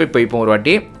இன்ஸ்பெக்ட் போயிருப்போம் ஒரு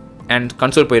வாட்டி அண்ட்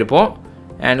கன்சோல் போயிருப்போம்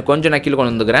அண்ட் கொஞ்சம் நான் கீழே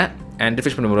கொண்டு வந்துக்கிறேன் அண்ட்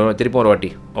ரிஃப்ரெஷ் பண்ணி திருப்பி ஒரு வாட்டி.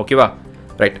 ஓகேவா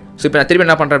ரைட், ஸோ இப்போ நான் திருப்பி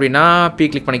என்ன பண்ணுறேன் அப்படின்னா பி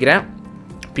கிளிக் பண்ணிக்கிறேன்.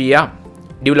 பியா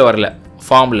டிவில் வரல,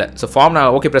 ஃபார்மில். ஸோ ஃபார்ம்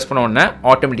நான் ஓகே ப்ரெஸ் பண்ண உடனே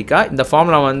ஆட்டோமேட்டிக்காக இந்த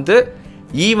ஃபார்ம் நான் வந்து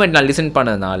ஈவெண்ட் நான் லிசன்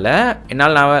பண்ணதுனால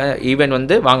என்னால் நான் ஈவெண்ட்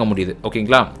வந்து வாங்க முடியுது.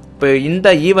 ஓகேங்களா, இப்போ இந்த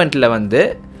ஈவெண்ட்டில் வந்து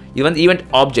இது வந்து ஈவெண்ட்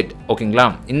ஆப்ஜெக்ட். ஓகேங்களா,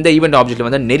 இந்த ஈவெண்ட் ஆப்ஜெக்ட்டில்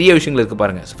வந்து நிறைய விஷயங்கள் இருக்குது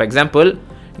பாருங்கள். ஸோ ஃபார் எக்ஸாம்பிள்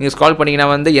நீங்கள் ஸ்கால் பண்ணிங்கன்னா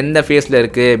வந்து எந்த ஃபேஸில்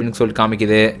இருக்குது அப்படின்னு சொல்லிட்டு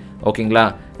காமிக்குது. ஓகேங்களா,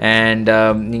 அண்ட்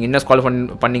நீங்கள் என்ன ஸ்கால்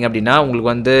பண்ணிங்க அப்படின்னா உங்களுக்கு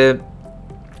வந்து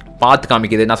பார்த்து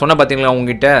காமிக்குது. நான் சொன்ன பார்த்தீங்களா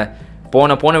உங்ககிட்ட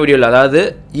போன வீடியோவில், அதாவது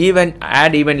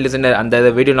ஈவெண்ட் லிசனர் அந்த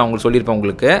வீடியோ நான் உங்களுக்கு சொல்லியிருப்பேன்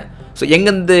உங்களுக்கு. ஸோ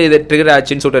எங்கேருந்து இது ட்ரிகர்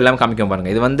ஆச்சுன்னு சொல்லிட்டு எல்லாமே காமிக்க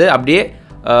பாருங்கள். இது வந்து அப்படியே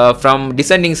ஃப்ரம்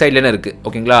டிசெண்டிங் சைட்லேன்னு இருக்குது.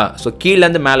 ஓகேங்களா, ஸோ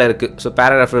கீழேருந்து மேலே இருக்குது. ஸோ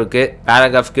பேராகிராஃப் இருக்குது,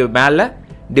 பேராகிராஃப்க்கு மேலே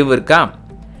டிவ் இருக்கா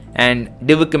அண்ட்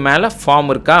டிவுக்கு மேலே ஃபார்ம்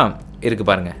இருக்கா இருக்குது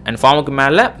பாருங்கள். அண்ட் ஃபார்முக்கு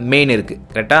மேலே மெயின் இருக்குது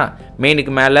கரெக்டாக.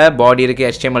 மெயினுக்கு மேலே பாடி இருக்குது,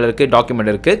 HTML இருக்குது,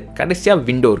 டாக்குமெண்ட் இருக்குது, கடைசியாக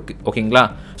விண்டோ இருக்குது. ஓகேங்களா,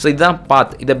 ஸோ இதுதான்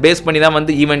பாத். இதை பேஸ் பண்ணி தான்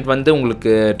வந்து ஈவெண்ட் வந்து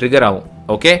உங்களுக்கு ட்ரிகர் ஆகும்.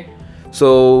 ஓகே, ஸோ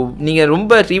நீங்கள்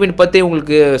ரொம்ப ஈவெண்ட் பற்றி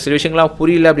உங்களுக்கு சில விஷயங்கள்லாம்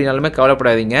புரியல அப்படின்னாலுமே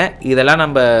கவலைப்படாதீங்க. இதெல்லாம்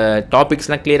நம்ம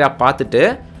டாபிக்ஸ்லாம் கிளியராக பார்த்துட்டு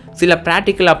சில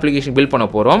ப்ராக்டிக்கல் அப்ளிகேஷன் பில்ட் பண்ண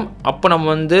போகிறோம். அப்போ நம்ம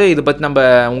வந்து இதை பற்றி நம்ம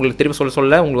உங்களுக்கு திருப்பி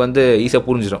சொல்ல உங்களுக்கு வந்து ஈஸியாக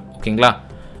புரிஞ்சிடும். ஓகேங்களா,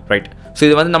 ரைட். ஸோ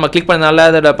இது வந்து நம்ம கிளிக் பண்ணனால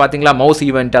அதோட பார்த்தீங்களா மவுஸ்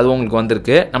ஈவெண்ட் அதுவும் உங்களுக்கு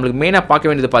வந்திருக்கு. நம்மளுக்கு மெயினாக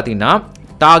பார்க்க வேண்டியது பார்த்தீங்கன்னா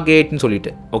டார்கெட்னு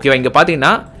சொல்லிட்டு. ஓகேவா, இங்கே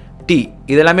பார்த்தீங்கன்னா டி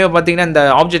இதெல்லாமே பார்த்தீங்கன்னா இந்த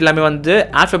ஆப்ஜெக்ட் எல்லாமே வந்து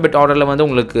ஆல்ஃபபெட் ஆர்டரில் வந்து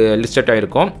உங்களுக்கு லிஸ்டட்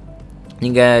ஆகிருக்கும்.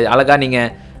 நீங்கள் அழகாக நீங்கள்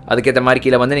அதுக்கேற்ற மாதிரி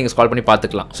கீழே வந்து நீங்கள் ஸ்க்ரால் பண்ணி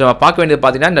பார்த்துக்கலாம். ஸோ நம்ம பார்க்க வேண்டியது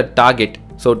பார்த்தீங்கன்னா இந்த டார்கெட்.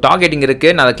 ஸோ டார்கெட்டிங்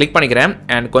இருக்குது, நான் அதை கிளிக் பண்ணிக்கிறேன்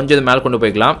அண்ட் கொஞ்சம் இது மேலே கொண்டு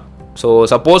போய்க்கலாம். ஸோ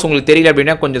சப்போஸ் உங்களுக்கு தெரியல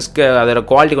அப்படின்னா கொஞ்சம் அதோட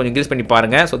குவாலிட்டி கொஞ்சம் இன்க்ரீஸ் பண்ணி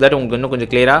பாருங்கள். ஸோ தட் உங்களுக்கு இன்னும்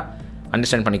கொஞ்சம் கிளியராக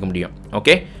அண்டர்ஸ்டாண்ட் பண்ணிக்க முடியும்.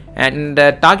 ஓகே, அண்ட் இந்த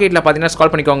டார்கெட்டில் பார்த்தீங்கன்னா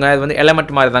ஸ்க்ரால் பண்ணிக்கோங்க. அது வந்து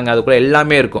எலமெண்ட் மாதிரி தாங்க, அதுக்குள்ளே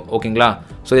எல்லாமே இருக்கும். ஓகேங்களா,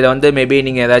 ஸோ இதை வந்து மேபி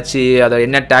நீங்கள் ஏதாச்சும் அதை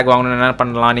என்ன டேக் வாங்கணும்னு என்ன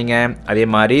பண்ணலாம் நீங்கள் அதே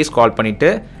மாதிரி ஸ்க்ரால் பண்ணிவிட்டு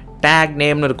டேக்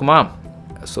நேம்னு இருக்குமா.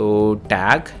 ஸோ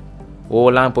டேக்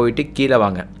ஓலாம் போயிட்டு கீழே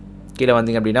வாங்க. கீழே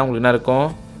வந்தீங்க அப்படின்னா உங்களுக்கு என்ன இருக்கும்,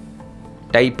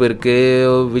 டைப்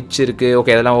இருக்குது, விச் இருக்குது.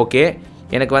 ஓகே, அதெல்லாம் ஓகே.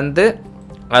 எனக்கு வந்து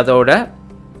அதோட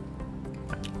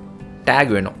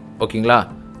டேக் வேணும். ஓகேங்களா,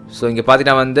 ஸோ இங்கே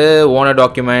பார்த்தீங்கன்னா வந்து ஓனர்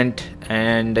டாக்குமெண்ட்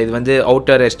அண்ட் இது வந்து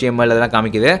அவுட்டர் HTML அதெல்லாம்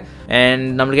காமிக்குது. அண்ட்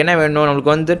நம்மளுக்கு என்ன வேணும்,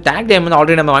 நம்மளுக்கு வந்து டேக் நேம் வந்து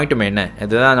ஆல்ரெடி நம்ம வாங்கிட்டோமே, என்ன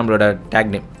இதுதான் நம்மளோட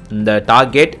டேக் நேம். இந்த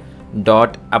டார்கெட்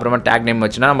டாட் அப்புறமா டேக் நேம்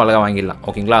வச்சுன்னா நம்ம அழகாக வாங்கிடலாம்.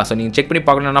 ஓகேங்களா, ஸோ நீங்கள் செக் பண்ணி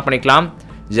பார்க்கணும் என்ன பண்ணிக்கலாம்,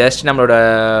 ஜஸ்ட் நம்மளோட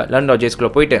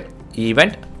learn.jsக்குள்ளே போயிட்டு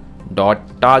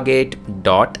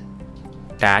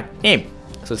event.target.tag name.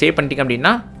 ஸோ சேவ் பண்ணிட்டீங்க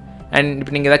அப்படின்னா அண்ட்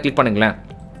இப்போ நீங்கள் எதாவது கிளிக் பண்ணுங்களேன்.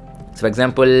 ஸோ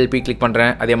எக்ஸாம்பிள் பி கிளிக்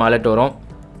பண்ணுறேன், அதே மாதிரி அலர்ட் வரும்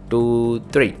 2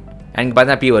 3 அண்ட்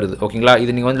பார்த்தீங்கன்னா பி வருது. ஓகேங்களா,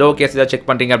 இது நீங்கள் வந்து லோ கேஸ் ஏதாவது செக்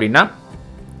பண்ணுறீங்க அப்படின்னா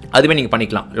அதுவே நீங்கள்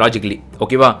பண்ணிக்கலாம் லாஜிக்கலி.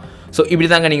 ஓகேவா, ஸோ இப்படி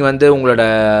தாங்க நீங்கள் வந்து உங்களோட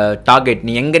டார்கெட்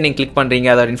நீங்கள் கிளிக் பண்ணுறீங்க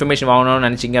அதோட இன்ஃபர்மேஷன் வாங்கணும்னு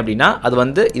நினச்சிங்க அப்படின்னா அது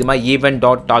வந்து இது மாதிரி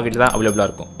event.target தான் அவைலபிளாக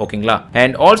இருக்கும். ஓகேங்களா,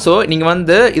 அண்ட் ஆல்சோ நீங்கள்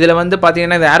வந்து இதில் வந்து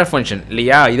பார்த்தீங்கன்னா இது ஆரோ ஃபங்க்ஷன்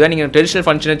இல்லையா, இதுவே நீங்கள் ட்ரெடிஷனல்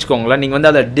ஃபங்க்ஷன் வச்சுக்கோங்களேன். நீங்கள்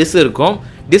வந்து அதில் டிஸ் இருக்கும்.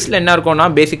 டிஸ்ல என்ன இருக்கும்னா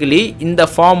பேசிக்கலி இந்த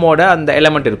ஃபார்மோட அந்த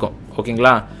எலமெண்ட் இருக்கும்.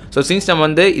 ஓகேங்களா, ஸோ சின்ஸ் நம்ம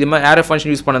வந்து இது மாதிரி ஆரோ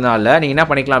ஃபங்க்ஷன் யூஸ் பண்ணதுனால நீங்கள் என்ன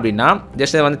பண்ணிக்கலாம் அப்படின்னா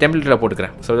ஜஸ்ட் வந்து டெம்ப்ளேட்டில்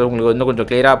போட்டுக்கிறேன். ஸோ உங்களுக்கு இன்னும் கொஞ்சம்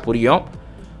கிளியராக புரியும்.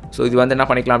 ஸோ இது வந்து என்ன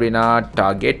பண்ணிக்கலாம் அப்படின்னா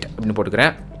டார்கெட் அப்படின்னு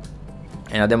போட்டுக்கிறேன்.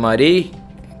 அதே மாதிரி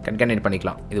கன்கேனேட்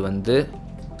பண்ணிக்கலாம். இது வந்து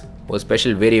ஒரு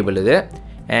ஸ்பெஷல் வேரியபிள் இது.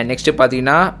 அண்ட் நெக்ஸ்ட்டு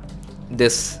பார்த்தீங்கன்னா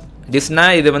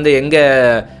திஸ்னால் இது வந்து எங்கே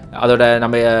அதோட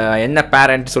நம்ம என்ன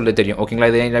பேரண்ட் சொல்லி தெரியும். ஓகேங்களா,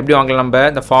 இது எப்படி வாங்கலாம், நம்ம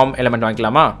இந்த ஃபார்ம் எலமெண்ட்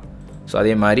வாங்கிக்கலாமா. ஸோ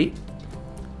அதே மாதிரி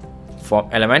form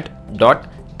element dot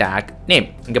take name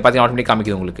இங்கே பார்த்தீங்கன்னா ஆட்டோமேட்டிக்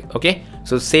காமிக்குது உங்களுக்கு. ஓகே,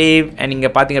 ஸோ சேவ் அண்ட் இங்கே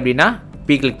பார்த்தீங்க அப்படின்னா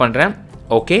பி கிளிக் பண்ணுறேன்.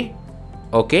 ஓகே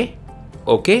ஓகே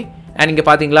ஓகே அண்ட் இங்கே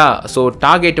பார்த்தீங்களா ஸோ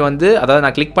டார்கெட் வந்து அதாவது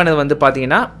நான் கிளிக் பண்ணது வந்து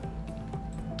பார்த்தீங்கன்னா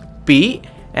பி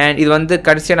அண்ட் இது வந்து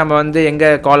கடைசியாக நம்ம வந்து எங்கே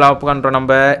கால் ஆஃப் பண்ணுறோம்,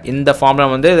 நம்ம இந்த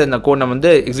ஃபார்மில் வந்து இந்த கோட் நம்ம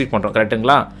வந்து எக்ஸிக்யூட் பண்ணுறோம்.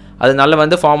 கரெக்டுங்களா, அதனால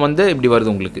வந்து ஃபார்ம் வந்து இப்படி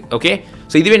வருது உங்களுக்கு. ஓகே,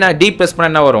 ஸோ இதுவே நான் டி ப்ரெஸ் பண்ண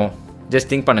என்ன வரும், ஜஸ்ட்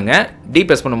திங்க் பண்ணுங்கள். டி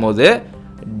ப்ரெஸ் பண்ணும்போது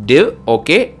div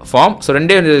ஓகே ஃபார்ம். ஸோ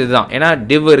ரெண்டே இதுதான், ஏன்னா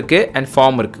div இருக்குது அண்ட்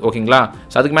ஃபார்ம் இருக்குது. ஓகேங்களா,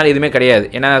 ஸோ அதுக்கு மேலே எதுவுமே கிடையாது.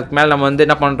 ஏன்னா அதுக்கு மேலே நம்ம வந்து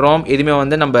என்ன பண்ணுறோம், எதுவுமே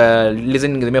வந்து நம்ம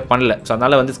லிசனிங் எதுவுமே பண்ணல. ஸோ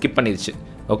அதனால் வந்து ஸ்கிப் பண்ணிடுச்சு.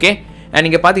 ஓகே, அண்ட்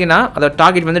நீங்கள் பார்த்தீங்கன்னா அதோட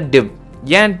டார்கெட் வந்து div.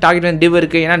 ஏன் டார்கெட் வந்து div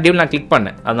இருக்குது, ஏன்னா div நான் கிளிக்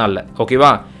பண்ணேன் அதனால.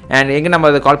 ஓகேவா, அண்ட் எங்கே நம்ம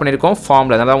அதை கால் பண்ணியிருக்கோம்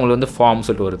ஃபார்மில், அதனால உங்களுக்கு வந்து ஃபார்ம்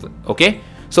சொல்லிட்டு வருது. ஓகே,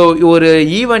 ஸோ ஒரு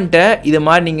ஈவெண்ட்டை இது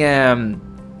மாதிரி நீங்கள்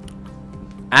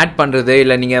ஆட் பண்ணுறது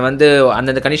இல்லை நீங்கள் வந்து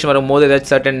அந்தந்த கண்டிஷன் வரும்போது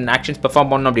ஏதாச்சும் சர்டன் ஆக்ஷன்ஸ் பெர்ஃபார்ம்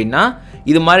பண்ணணும் அப்படின்னா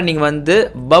இது மாதிரி நீங்கள் வந்து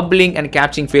பப்ளிங் அண்ட்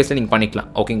கேப்சரிங் ஃபேஸில் நீங்கள் பண்ணிக்கலாம்.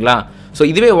 ஓகேங்களா, ஸோ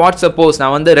இதுவே சப்போஸ்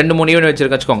நான் வந்து 2-3 ஈவெண்ட்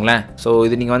வச்சுருக்கேன் வச்சுக்கோங்களேன். ஸோ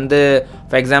இது நீங்கள் வந்து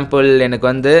ஃபார் எக்ஸாம்பிள் எனக்கு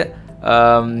வந்து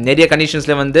நிறைய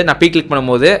கண்டிஷன்ஸில் வந்து நான் பி கிளிக்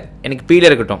பண்ணும்போது எனக்கு பீல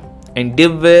இருக்கட்டும், எனக்கு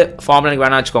டிவ் ஃபார்மில் எனக்கு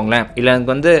வேணாம் வச்சுக்கோங்களேன், இல்லை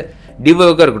எனக்கு வந்து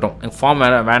டிவ்வுக்கும் இருக்கட்டும், எனக்கு ஃபார்ம்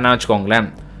வேணாம் வச்சுக்கோங்களேன்.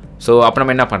 ஸோ அப்போ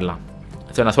நம்ம என்ன பண்ணலாம்,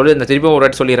 ஸோ நான் இந்த திருப்பி ஒரு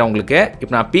வாட்டி சொல்லிடுறேன் உங்களுக்கு.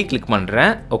 இப்போ நான் பி கிளிக்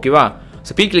பண்ணுறேன். ஓகேவா,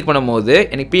 ஸோ பி கிளிக் பண்ணும்போது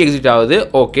எனக்கு பி எக்ஸிக்யூட் ஆகுது.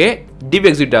 ஓகே, டிவ்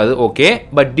எக்ஸிக்யூட் ஆகுது. ஓகே,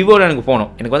 பட் டிவோட எனக்கு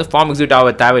போகணும், எனக்கு வந்து ஃபார்ம் எக்ஸிக்யூட்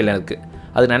ஆக தேவையில்லை எனக்கு.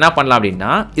 அது நான் என்ன பண்ணலாம்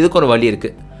அப்படின்னா இதுக்கு ஒரு வழி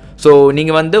இருக்குது. ஸோ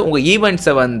நீங்கள் வந்து உங்கள்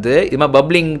ஈவெண்ட்ஸை வந்து இது மாதிரி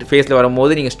பப்ளிங் ஃபேஸில்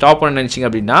வரும்போது நீங்கள் ஸ்டாப் பண்ண நினச்சிங்க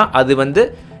அப்படின்னா அது வந்து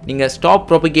நீங்கள் ஸ்டாப்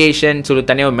ப்ரொபகேஷன் சொல்லி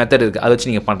தனியாக ஒரு மெத்தட் இருக்குது, அதை வச்சு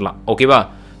நீங்கள் பண்ணலாம். ஓகேவா,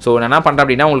 ஸோ நான் என்ன பண்ணுறேன்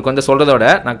அப்படின்னா உங்களுக்கு வந்து சொல்கிறதோட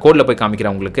நான் கோடில் போய்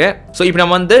காமிக்கிறேன் உங்களுக்கு. ஸோ இப்போ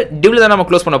நம்ம வந்து டிவ்வில் தான் நம்ம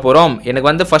க்ளோஸ் பண்ண போகிறோம். எனக்கு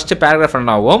வந்து ஃபஸ்ட்டு பேராகிராஃப்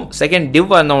ரன் ஆகும், செகண்ட் டிவ்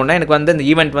வந்தோடனே எனக்கு வந்து இந்த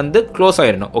ஈவெண்ட் வந்து க்ளோஸ்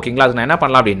ஆகிடணும். ஓகேங்களா, அது நான் என்ன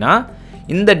பண்ணலாம் அப்படின்னா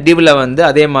இந்த டிவ்வில் வந்து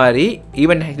அதே மாதிரி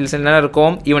ஈவெண்ட் என்ன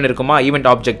இருக்கும், ஈவெண்ட் இருக்குமா, ஈவெண்ட்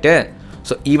ஆப்ஜெக்ட்டு.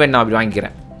 ஸோ ஈவெண்ட் நான் அப்படி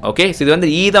வாங்கிக்கிறேன். ஓகே, ஸோ இது வந்து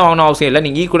தான் வாங்கணும் அவசியம் இல்லை,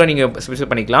 நீங்கள் கூட நீங்கள் ஸ்பெசிஃபை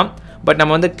பண்ணிக்கலாம். பட்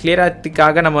நம்ம வந்து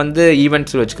கிளியராக நம்ம வந்து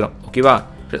ஈவெண்ட்ஸ் வச்சுக்கிறோம். ஓகேவா,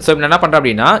 ஸோ இப்போ நான் என்ன பண்ணுறேன்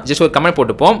அப்படின்னா ஜஸ்ட் ஒரு கமெண்ட்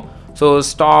போட்டுப்போம். So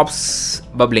stops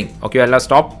bubbling. ஓகேவா, எல்லாம்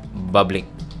ஸ்டாப் பப்ளிங்.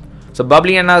 ஸோ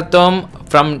பப்ளிங் என்ன அர்த்தம்,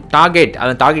 ஃப்ரம் டார்கெட்,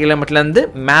 அந்த டார்கெட் எலிமெண்ட்லேருந்து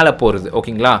மேலே போகிறது.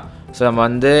 ஓகேங்களா, ஸோ நம்ம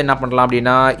வந்து என்ன பண்ணலாம்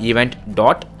அப்படின்னா event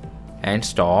dot and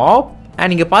stop.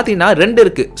 And நீங்கள் பார்த்தீங்கன்னா 2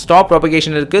 இருக்குது, ஸ்டாப்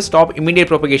ப்ராபகேஷன் இருக்குது, ஸ்டாப் இமிடியேட்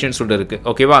ப்ராபகேஷன் சொல்லிட்டு இருக்குது.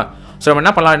 ஓகேவா, ஸோ நம்ம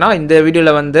என்ன பண்ணலாம்னா இந்த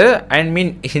வீடியோவில் வந்து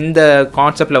இந்த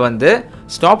கான்செப்டில் வந்து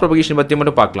ஸ்டாப் ப்ராபகேஷன் பற்றி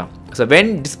மட்டும் பார்க்கலாம். So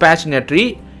when dispatch in a tree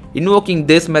Invoking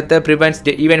this method prevents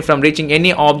the event from reaching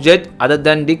any object other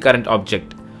than the current object.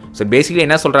 So basically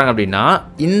என்ன சொல்கிறாங்க அப்படின்னா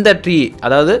இந்த ட்ரீ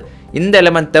அதாவது இந்த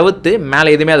எலிமெண்ட் தவிர்த்து மேலே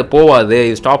எதுவுமே அது போகாது,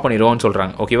 இது ஸ்டாப் பண்ணிடுவோம்னு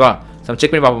சொல்கிறாங்க. ஓகேவா? ஸோ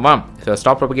செக் பண்ணி பார்ப்போமா? So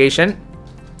stop propagation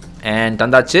and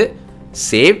தந்தாச்சு,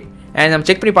 save. And நம்ம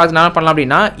செக் பண்ணி பார்த்து என்ன பண்ணலாம்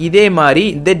அப்படின்னா இதே மாதிரி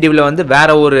இந்த டிவ்வில் வந்து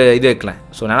வேறு ஒரு இது வைக்கலாம்.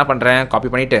 ஸோ நான் என்ன பண்ணுறேன்,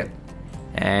 காப்பி பண்ணிவிட்டு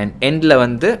அண்ட் எண்டில்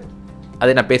வந்து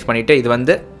அதை நான் பேஸ்ட் பண்ணிவிட்டு இது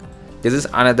வந்து this is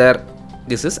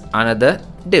another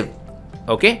div.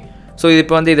 Okay, so இது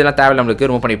இப்போ வந்து இதெல்லாம் தேவை நம்மளுக்கு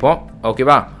ரிமூவ் பண்ணிப்போம்.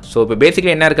 ஓகேவா? ஸோ இப்போ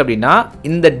பேசிக்கலி என்ன இருக்குது அப்படின்னா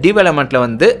இந்த டிவ் எலமெண்ட்டில்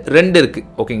வந்து 2 இருக்குது.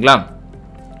 ஓகேங்களா?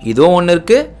 இதுவும் ஒன்று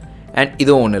இருக்குது அண்ட்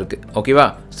இதுவும் ஒன்று இருக்குது. ஓகேவா?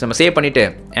 ஸோ நம்ம சேவ் பண்ணிவிட்டு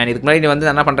அண்ட் இதுக்கு முன்னாடி வந்து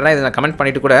நான் என்ன பண்ணுறேன்னா இதை நான் கமெண்ட்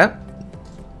பண்ணிவிட்டு கூட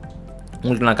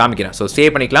உங்களுக்கு நான் காமிக்கிறேன். ஸோ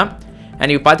சேவ் பண்ணிக்கலாம்.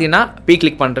 அண்ட் இப்போ பார்த்தீங்கன்னா பி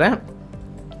கிளிக் பண்ணுறேன்,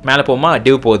 மேலே போகுமா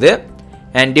டிவ் போகுது.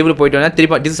 அண்ட் டிவ்வில் போயிட்டு வந்தால்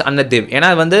திருப்பி திஸ் இஸ் அன்னர் டிவ், ஏன்னா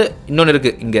அது வந்து இன்னொன்று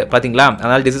இருக்குது இங்கே பார்த்தீங்களா,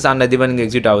 அதனால் திஸ் இஸ் அன்னர் டிவ் இங்கே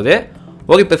எக்ஸிக்யூட் ஆகுது.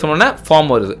 ஓகே, இப்போ சொன்னோன்னா ஃபார்ம்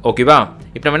வருது. ஓகேவா?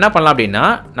 இப்போ நம்ம என்ன பண்ணலாம் அப்படின்னா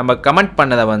நம்ம கமெண்ட்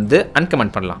பண்ணதை வந்து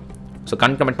அன்கமெண்ட் பண்ணலாம். ஸோ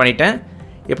கமெண்ட் பண்ணிவிட்டேன்.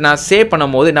 இப்போ நான் சேவ்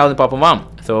பண்ணும் போது என்ன வந்து பார்ப்போமா?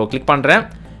 ஸோ கிளிக் பண்ணுறேன்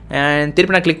அண்ட்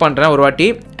திருப்பி நான் கிளிக் பண்ணுறேன் ஒரு வாட்டி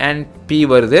அண்ட் பி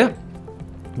வருது,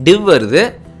 டிவ் வருது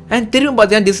அண்ட் திரும்பி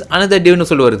பார்த்தீங்கன்னா திஸ் அனதர் டிவ்னு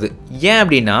சொல்லி வருது. ஏன்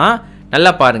அப்படின்னா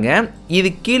நல்லா பாருங்கள்,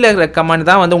 இது கீழே இருக்கிற கமெண்ட்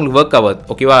தான் வந்து உங்களுக்கு ஒர்க் ஆகாது.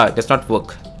 ஓகேவா? Does not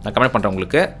work. நான் கமெண்ட் பண்ணுறேன்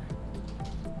உங்களுக்கு,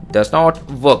 does not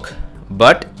work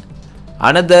but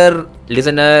another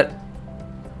listener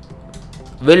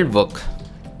will work.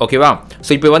 ஓகேவா? ஸோ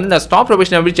இப்போ வந்து இந்த ஸ்டாப்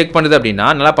ப்ரொபகேஷன் எப்படி செக் பண்ணுறது அப்படின்னா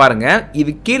நல்லா பாருங்கள்,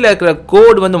 இது கீழே இருக்கிற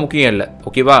கோடு வந்து முக்கியம் இல்லை.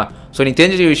 ஓகேவா? ஸோ நீங்கள்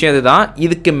தெரிஞ்ச விஷயம் இதுதான்.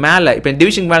 இதுக்கு மேலே இப்போ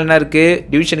டிவிஷனுக்கு மேலே என்ன இருக்குது,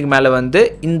 டிவிஷனுக்கு மேலே வந்து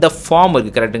இந்த ஃபார்ம்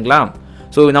இருக்குது. கரெக்டுங்களா?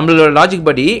 ஸோ நம்மளோட லாஜிக்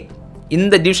படி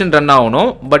இந்த டிவிஷன் ரன் ஆகணும்,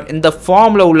 பட் இந்த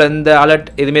ஃபார்மில் உள்ள இந்த அலர்ட்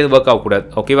எதுவுமே ஒர்க் ஆகக்கூடாது.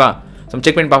 ஓகேவா? ஸோ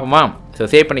செக் பண்ணி பார்ப்போமா? ஸோ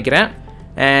சேவ் பண்ணிக்கிறேன்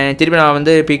அண்ட் திருப்பி நான்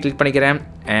வந்து பி கிளிக் பண்ணிக்கிறேன்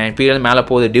அண்ட் பி வந்து மேலே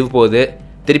போகுது, டிவ் போகுது,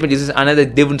 திருப்பி திஸ் இஸ்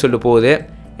அனதர் டிவ்னு சொல்லிட்டு போகுது.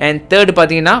 அண்ட் தேர்டு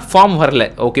பார்த்தீங்கன்னா ஃபார்ம் வரல.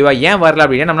 ஓகேவா? ஏன் வரல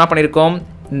அப்படின்னா நம்ம என்ன பண்ணியிருக்கோம்,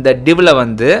 இந்த டிவ்வில்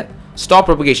வந்து ஸ்டாப்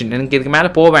ப்ரொபகேஷன் எனக்கு இதுக்கு மேலே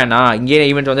போவேணா, இங்கேயே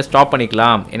ஈவெண்ட் வந்து ஸ்டாப்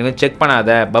பண்ணிக்கலாம், எனக்கு வந்து செக் பண்ணாத,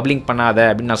 பப்ளிங் பண்ணாத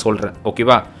அப்படின்னு நான் சொல்கிறேன்.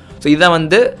 ஓகேவா? ஸோ இதான்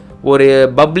வந்து ஒரு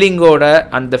பப்ளிங்கோட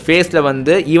அந்த ஃபேஸில்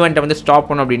வந்து ஈவெண்ட்டை வந்து ஸ்டாப்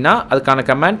பண்ணோம் அப்படின்னா அதுக்கான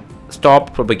கமெண்ட் ஸ்டாப்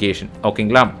ப்ரொபகேஷன்.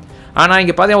 ஓகேங்களா? ஆனால்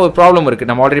இங்கே பார்த்தீங்கன்னா ஒரு ப்ராப்ளம் இருக்குது.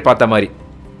 நம்ம ஆல்ரெடி பார்த்த மாதிரி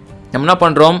நம்ம என்ன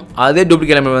பண்ணுறோம், அதே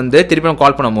டூப்ளிகேட் எலிமெண்ட் வந்து திருப்பி நம்ம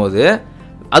கால் பண்ணும்போது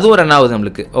அதுவும் ரன் ஆகுது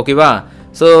நம்மளுக்கு. ஓகேவா?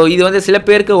 ஸோ இது வந்து சில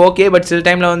பேருக்கு ஓகே, பட் சில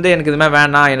டைமில் வந்து எனக்கு இதுமாதிரி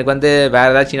வேணாம், எனக்கு வந்து வேறு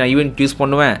ஏதாச்சும் நான் ஈவெண்ட் யூஸ்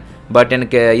பண்ணுவேன், பட்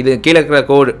எனக்கு இது கீழே இருக்கிற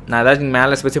கோடு நான் ஏதாச்சும்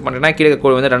மேலே ஸ்பெசிஃபை பண்ணுறேன்னா கீழே இருக்கிற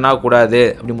கோடு வந்து ரன் ஆகக்கூடாது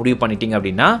அப்படி முடிவு பண்ணிட்டீங்க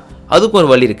அப்படின்னா அதுக்கும் ஒரு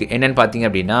வழி இருக்குது. என்னென்னு பார்த்தீங்க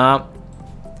அப்படின்னா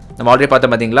நம்ம ஆல்ரெடி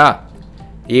பார்த்தோம் பார்த்தீங்களா,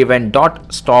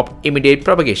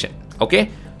 event.stopImmediatePropagation. ஓகே,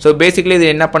 ஸோ பேசிக்கலி இது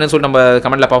என்ன பண்ணுன்னு சொல்லி நம்ம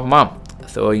கமெண்ட்டில் பார்ப்போமா?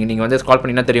 ஸோ இங்கே நீங்கள் வந்து கால்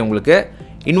பண்ணிங்கன்னா தெரியும் உங்களுக்கு.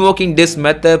 Invoking this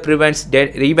method prevents the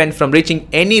event from reaching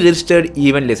any registered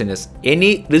event listeners. Any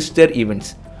registered events.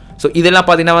 So இதெல்லாம்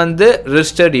பார்த்தீங்கன்னா வந்து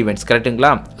registered events.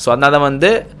 கரெக்டுங்களா? ஸோ அதனால தான் வந்து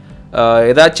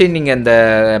ஏதாச்சும் நீங்கள் இந்த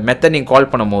மெத்தட் நீங்கள் கால்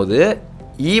பண்ணும்போது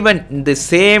ஈவெண்ட் இந்த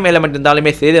சேம் எலிமெண்ட்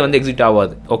இருந்தாலுமே சரி வந்து எக்ஸிக்யூட்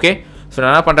ஆகாது. ஓகே, ஸோ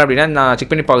நான் என்ன பண்ணுறேன் அப்படின்னா நான்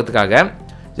செக் பண்ணி பார்க்கறதுக்காக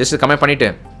ஜஸ்ட் கமெண்ட் பண்ணிவிட்டு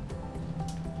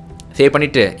சேவ்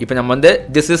பண்ணிவிட்டு இப்போ நம்ம வந்து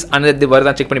திஸ் இஸ் அனதர்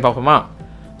வருதான் செக் பண்ணி பார்ப்போமா?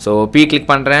 ஸோ பி கிளிக்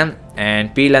பண்ணுறேன் அண்ட்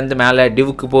பிலேருந்து மேலே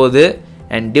டிவ்க்கு போகுது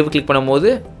அண்ட் டிவ் கிளிக் பண்ணும்போது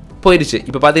போயிடுச்சு.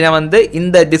 இப்போ பார்த்தீங்கன்னா வந்து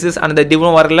இந்த திஸ் இஸ் அனதர்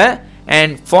டிவும் வரல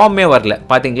அண்ட் ஃபார்மே வரல.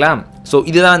 பார்த்தீங்களா? ஸோ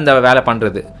இதுதான் இந்த வேலை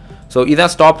பண்ணுறது. ஸோ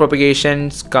இதுதான் ஸ்டாப்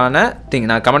ப்ரொபகேஷன்ஸ்க்கான திங்.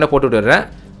 நான் கமெண்ட்டை போட்டு விட்டுறேன்,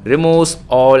 removes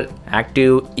all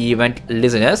active event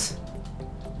listeners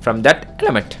from that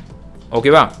element.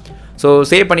 ஓகேவா? ஸோ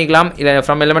சேவ் பண்ணிக்கலாம். இல்லை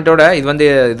ஃப்ரம் எலிமெண்ட்டோட இது வந்து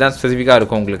இதுதான் ஸ்பெசிஃபிக்காக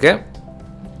இருக்கும் உங்களுக்கு.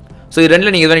 ஸோ இது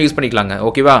ரெண்டில் நீங்கள் இதுதான் யூஸ் பண்ணிக்கலாங்க.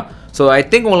 ஓகேவா? ஸோ ஐ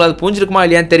திங்க் உங்களுக்கு அது புரிஞ்சிருக்குமா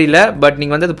இல்லையான்னு தெரியல, பட்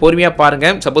நீங்கள் வந்து அது பொறுமையாக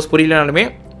பாருங்கள். சப்போஸ் புரியலனாலுமே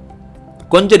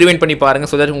கொஞ்சம் ரிவைண்ட் பண்ணி பாருங்கள்,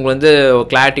 ஸோ தட் உங்களுக்கு வந்து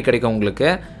கிளாரிட்டி கிடைக்கும் உங்களுக்கு.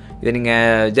 இதை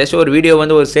நீங்கள் ஜஸ்ட் ஒரு வீடியோ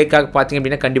வந்து ஒரு சேக்காக பார்த்தீங்க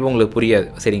அப்படின்னா கண்டிப்பாக உங்களுக்கு புரியாது.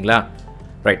 சரிங்களா?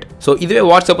 ரைட். ஸோ இதுவே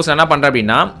வாட்ஸ்அப் நான் என்ன பண்ணுறேன்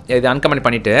அப்படின்னா இது அன்கமெண்ட்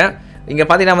பண்ணிவிட்டு இங்கே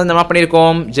பார்த்தீங்கன்னா வந்து நம்ம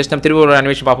பண்ணியிருக்கோம், ஜஸ்ட் நம்ம திரும்ப ஒரு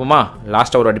அனிமேஷன் பார்ப்போமா?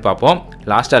 லாஸ்ட்டாக ஒரு வாட்டி பார்ப்போம்.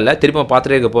 லாஸ்ட்டாக இல்லை, திரும்ப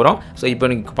பார்த்துட்டே இருக்க போகிறோம். ஸோ இப்போ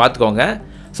நீங்கள் பார்த்துக்கோங்க.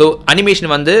 ஸோ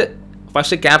அனிமேஷன் வந்து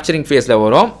ஃபஸ்ட்டு கேப்சரிங் ஃபேஸில்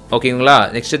வரும். ஓகேங்களா?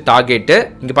 Next target.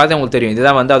 இங்கே பார்த்தா உங்களுக்கு தெரியும்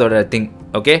இதுதான் வந்து அதோட thing.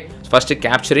 Okay, first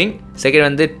capturing, second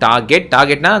வந்து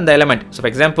டார்கெட்னா அந்த எலிமெண்ட். ஸோ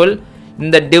ஃபார் எக்ஸாம்பிள்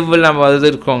இந்த டிவ்வில் நம்ம இது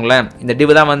இருக்கோங்களேன், இந்த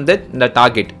டிவ் தான் வந்து இந்த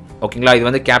டார்கெட். ஓகேங்களா? இது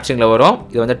வந்து கேப்சரிங்கில் வரும்,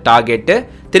 இது வந்து டார்கெட்டு,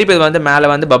 திருப்பி இது வந்து மேலே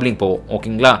வந்து பப்ளிங் போகும்.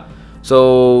 ஓகேங்களா? ஸோ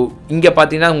இங்கே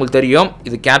பார்த்தீங்கன்னா உங்களுக்கு தெரியும்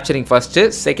இது capturing first,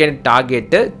 second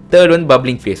target, third வந்து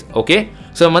பப்ளிங் ஃபேஸ். ஓகே,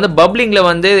 ஸோ நம்ம வந்து பப்ளிங்கில்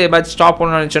வந்து ஏதாச்சும் ஸ்டாப்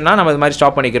பண்ணணும்னு நினச்சோன்னா நம்ம இது மாதிரி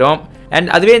ஸ்டாப் பண்ணிக்கிறோம். அண்ட்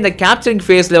அதுவே இந்த கேப்சரிங்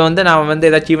ஃபேஸில் வந்து நம்ம வந்து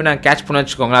ஏதாச்சும் ஈவன் கேட்ச் பண்ண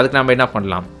வச்சுக்கோங்க, அதுக்கு நம்ம என்ன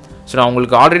பண்ணலாம்? ஸோ நான்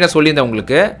உங்களுக்கு ஆல்ரெடி நான் சொல்லியிருந்தேன்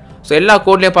உங்களுக்கு. ஸோ எல்லா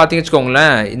கோட்லேயும் பார்த்தீங்கன்னு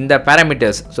வச்சுக்கோங்களேன் இந்த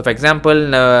பேராமீட்டர்ஸ். ஸோ ஃபார் எக்ஸாம்பிள்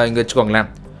இங்கே வச்சுக்கோங்களேன்.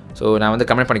 ஸோ நான் வந்து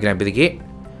கமெண்ட் பண்ணிக்கிறேன் இப்போதைக்கு.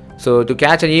 So to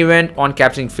catch an event on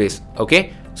capturing face. Okay,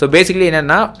 so basically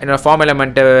என்னென்னா என்னோட ஃபார்ம்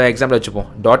எலமெண்ட் எக்ஸாம்பிள் வச்சுப்போம்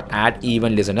dot out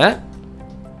event listener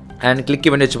and click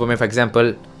event வச்சுப்போமே ஃபார் எக்ஸாம்பிள்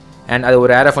அண்ட் அது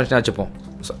ஒரு ஏரோ ஃபங்க்ஷன் வச்சுப்போம்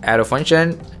ஸோ ஏரோ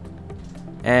ஃபங்க்ஷன்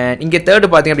அண்ட் இங்கே தேர்டு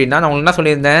பார்த்திங்க அப்படின்னா நான் உங்களுக்கு என்ன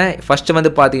சொல்லியிருந்தேன் ஃபஸ்ட்டு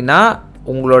வந்து பார்த்தீங்கன்னா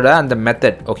உங்களோட அந்த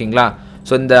மெத்தட் ஓகேங்களா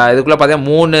ஸோ இந்த இதுக்குள்ளே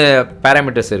பார்த்தீங்கன்னா 3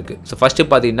 பேராமீட்டர்ஸ் இருக்குது ஸோ ஃபஸ்ட்டு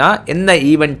பார்த்தீங்கன்னா என்ன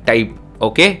ஈவெண்ட் டைப்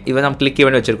ஓகே இது வந்து நம்ம கிளிக்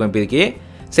ஈவெண்ட் வச்சுருக்கோம் இப்போதைக்கு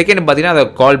செகண்ட் பார்த்தீங்கன்னா அதை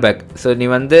கால் பேக் ஸோ நீ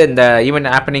வந்து இந்த ஈவெண்ட்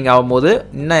ஹேப்பனிங் ஆகும்போது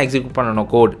என்ன எக்ஸிக்யூட் பண்ணணும்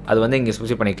கோட் அது வந்து இங்கே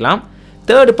ஸ்பெசிஃபை பண்ணிக்கலாம்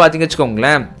தேர்டு பார்த்தீங்க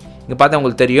வச்சுக்கோங்களேன் இங்கே பார்த்தா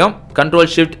உங்களுக்கு தெரியும் control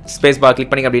shift space bar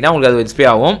click பண்ணிங்க அப்படின்னா உங்களுக்கு அது டிஸ்ப்ளே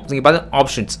ஆகும் இங்கே பார்த்தா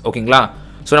ஆப்ஷன்ஸ் ஓகேங்களா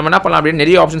ஸோ நம்ம என்ன பண்ணலாம் அப்படின்னா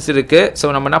நிறைய ஆப்ஷன்ஸ் இருக்குது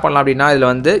ஸோ நம்ம என்ன பண்ணலாம் அப்படின்னா இதில்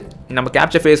வந்து நம்ம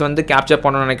கேப்சர் ஃபேஸ் வந்து கேப்சர்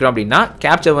பண்ணணும்னு நினைக்கிறோம் அப்படின்னா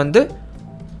கேப்சர் வந்து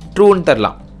ட்ரூன்னு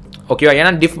தரலாம் ஓகேவா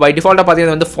ஏன்னா பை டிஃபால்ட்டாக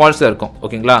பார்த்தீங்கன்னா வந்து ஃபால்ஸில் இருக்கும்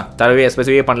ஓகேங்களா தரவே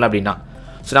ஸ்பெசிஃபை பண்ணல அப்படின்னா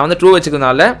ஸோ நான் வந்து ட்ரூ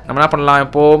வச்சுக்கிறதுனால நம்ம என்ன பண்ணலாம்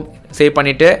இப்போது சேவ்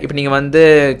பண்ணிவிட்டு இப்போ நீங்கள் வந்து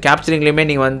கேப்சரிங்லேயுமே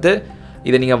நீங்கள் வந்து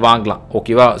இதை நீங்கள் வாங்கலாம்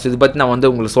ஓகேவா ஸோ இது பற்றி நான் வந்து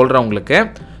உங்களுக்கு சொல்கிறேன் உங்களுக்கு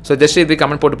ஸோ ஜஸ்ட் இது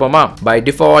comment போட்டுப்போமா by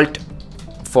default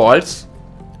falls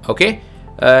okay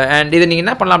and இதை நீங்கள்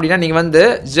என்ன பண்ணலாம் அப்படின்னா நீங்கள் வந்து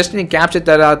ஜஸ்ட் நீங்கள் கேப்சர்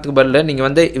தரத்துக்கு பதில் நீங்கள்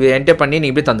வந்து இதை என்டர் பண்ணி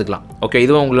நீங்கள் இப்படி தந்துக்கலாம் ஓகே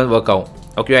இதுவும் உங்களுக்கு வந்து ஒர்க் ஆகும்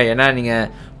ஓகேவா ஏன்னா நீங்கள்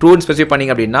ட்ரூன்னு ஸ்பெசிஃபை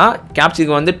பண்ணிங்க அப்படின்னா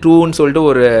கேப்சருக்கு வந்து ட்ரூன்னு சொல்லிட்டு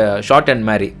ஒரு ஷார்ட் அண்ட்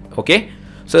மாதிரி ஓகே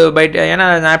ஸோ பட் ஏன்னா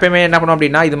நான் எப்போயுமே என்ன பண்ணுவேன்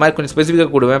அப்படின்னா இது மாதிரி கொஞ்சம் ஸ்பெசிஃபிக்காக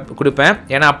கொடுப்பேன்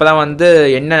ஏன்னா அப்போ தான் வந்து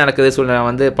என்ன நடக்குது சொல்லி நான்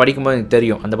வந்து படிக்கும்போது எனக்கு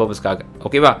தெரியும் அந்த பர்பஸ்க்காக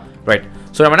ஓகேவா ரைட்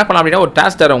ஸோ நம்ம என்ன பண்ணலாம் அப்படின்னா ஒரு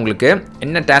டாஸ்க் தரோம் உங்களுக்கு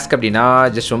என்ன டாஸ்க் அப்படின்னா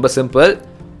ஜஸ்ட் ரொம்ப சிம்பிள்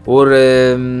ஒரு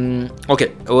ஓகே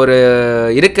ஒரு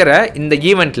இருக்கிற இந்த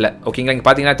ஈவெண்ட்டில் ஓகேங்களா இங்கே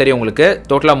பார்த்தீங்கன்னா தெரியும் உங்களுக்கு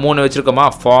டோட்டலாக 3 வச்சுருக்கோமா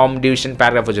ஃபார்ம் டிவிஷன்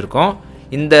பேராகிராஃப் வச்சுருக்கோம்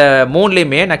இந்த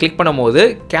 3லேயுமே நான் கிளிக் பண்ணும்போது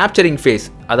கேப்சரிங் ஃபேஸ்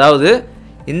அதாவது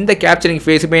இந்த கேப்சரிங்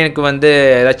ஃபேஸுமே எனக்கு வந்து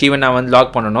ஏதாச்சும் ஈவெண்ட் நான் வந்து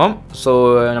லாக் பண்ணணும் ஸோ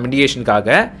நம்ம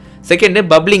இண்டிகேஷனுக்காக செகண்டு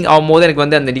பப்ளிங் ஆகும்போது எனக்கு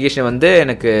வந்து அந்த இண்டிகேஷன் வந்து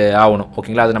எனக்கு ஆகணும்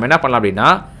ஓகேங்களா அது நம்ம என்ன பண்ணலாம் அப்படின்னா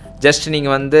ஜஸ்ட்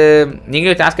நீங்கள் வந்து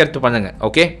நீங்களே டாஸ்க் எடுத்து பண்ணுங்கள்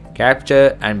ஓகே கேப்சர்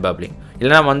அண்ட் பப்ளிங்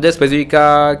இல்லைனா வந்து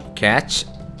ஸ்பெசிஃபிக்காக catch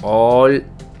all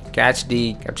catch the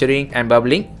capturing and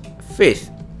bubbling face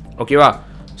ஓகேவா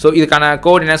ஸோ இதுக்கான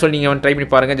கோட் என்ன சொல்லி நீங்கள் வந்து ட்ரை பண்ணி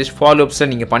பாருங்கள் ஜஸ்ட் ஃபாலோஅப்ஸை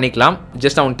நீங்கள் பண்ணிக்கலாம்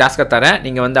ஜஸ்ட் நான் டாஸ்க்காக தரேன்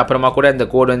நீங்கள் வந்து அப்புறமா கூட இந்த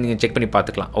கோட் வந்து நீங்கள் செக் பண்ணி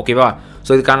பார்த்துக்கலாம் ஓகேவா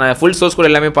ஸோ இதுக்கான ஃபுல் சோர்ஸ் கோட்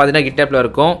எல்லாமே பார்த்தீங்கன்னா GitHubல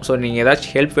இருக்கும் ஸோ நீங்கள்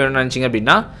ஏதாச்சும் ஹெல்ப் வேணும்னு நினச்சிங்க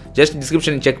அப்படின்னா ஜஸ்ட்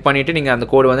டிஸ்கிரிப்ஷன் செக் பண்ணிவிட்டு நீங்கள் அந்த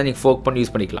கோடு வந்து நீங்கள் ஃபோக் பண்ணி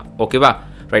யூஸ் பண்ணிக்கலாம் ஓகேவா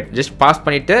ரைட் ஜஸ்ட் பாஸ்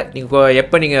பண்ணிவிட்டு நீங்கள்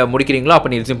எப்போ நீங்கள் முடிக்கிறீங்களோ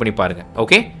அப்போ நீங்கள் ரிசீவ் பண்ணி பாருங்கள்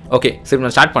ஓகே சரி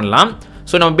நம்ம ஸ்டார்ட் பண்ணலாம்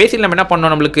ஸோ நம்ம பேசிக் நம்ம என்ன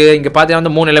பண்ணோம் நம்மளுக்கு இங்கே பார்த்தீங்கன்னா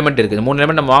வந்து 3 எலிமெண்ட் இருக்குது 3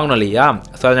 எலிமெண்ட் நம்ம வாங்கணும் இல்லையா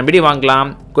ஸோ அதை எப்படி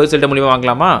வாங்கலாம் கோர்ஸ் செல்ட்ட மூலியமாக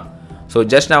வாங்கலாமா ஸோ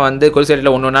ஜஸ்ட் நான் வந்து கோர்ஸ்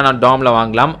செல்ட்டில் ஒன்று நான் டாமில்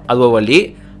வாங்கலாம் அது ஒரு வழி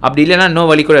அப்படி இல்லைன்னா இன்னும்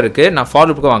வழி கூட இருக்குது நான் ஃபார்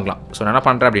லூப்புக்கு வாங்கலாம் ஸோ நான் என்ன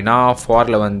பண்ணுறேன் அப்படின்னா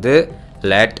ஃபாரில் வந்து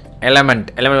லெட் எலமெண்ட்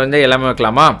வந்து எல்லாமே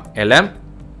வைக்கலாமா எலம்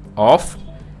ஆஃப்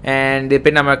அண்ட்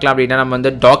இப்போ நம்ம வைக்கலாம் அப்படின்னா நம்ம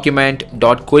வந்து டாக்குமெண்ட்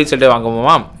டாட் கோரி செலக்டர்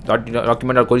வாங்குவோமா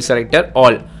டாக்குமெண்ட் டாட் கோரி செலக்டர்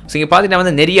ஆல் ஸோ இங்கே பார்த்தீங்கன்னா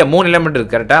வந்து நிறைய 3 எலிமெண்ட்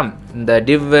இருக்குது கரெக்டாக இந்த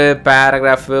டிவ்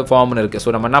பேராகிராஃப் ஃபார்ம்னு இருக்குது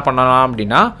ஸோ நம்ம என்ன பண்ணலாம்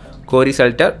அப்படின்னா கோரி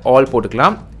செலக்டர் ஆல்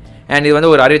போட்டுக்கலாம் அண்ட் இது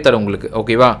வந்து ஒரு அரே தரும் உங்களுக்கு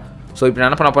ஓகேவா ஸோ இப்போ நான்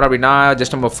என்ன பண்ண போகிறேன் அப்படின்னா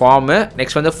ஜஸ்ட் நம்ம ஃபார்மு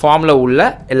நெக்ஸ்ட் வந்து ஃபார்மில் உள்ள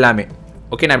எல்லாமே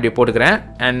ஓகே நான் இப்படி போட்டுக்கிறேன்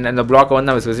அண்ட் அந்த பிளாக்கை வந்து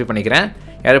நான் ஸ்பெசிஃபை பண்ணிக்கிறேன்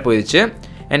யாரும் போயிடுச்சு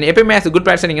அண்ட் எப்பயுமே ஆஸ் குட்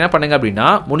ப்ராக்டிஸ் நீங்கள் என்ன பண்ணுங்க அப்படின்னா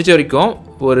முடிஞ்ச வரைக்கும்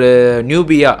ஒரு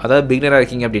நியூபியாக அதாவது பிகினராக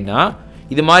இருக்கீங்க அப்படின்னா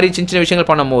இது மாதிரி சின்ன விஷயங்கள்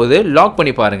பண்ணும்போது லாக்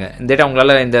பண்ணி பாருங்கள் இந்த டேட்டா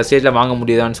உங்களால் இந்த ஸ்டேஜில் வாங்க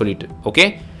முடியுதான்னு சொல்லிட்டு ஓகே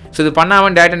ஸோ இது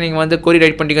பண்ணாமல் டேட்டா நீங்கள் வந்து கொரி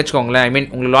ரைட் பண்ணிட்டீங்க வச்சுக்கோங்களேன் ஐ மீன்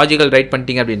உங்களுக்கு லாஜிக்கல் ரைட்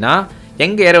பண்ணிட்டீங்க அப்படின்னா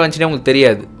எங்கே ஏற வந்துச்சுன்னே உங்களுக்கு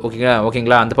தெரியாது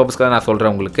ஓகேங்களா அந்த பர்பஸ்க்காக நான்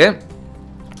சொல்கிறேன் உங்களுக்கு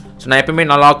ஸோ நான் எப்பவுமே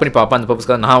நான் லாக் பண்ணி பார்ப்பேன் அந்த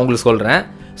பர்பஸ்க்காக நான் உங்களுக்கு சொல்கிறேன்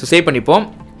ஸோ சேவ் பண்ணிப்போம்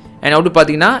அண்ட் அவுட்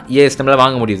பார்த்தீங்கன்னா எஸ் நம்மளால்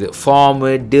வாங்க முடியுது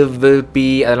ஃபார்மு டிவ் பி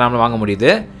அதெல்லாம் நம்மளால் வாங்க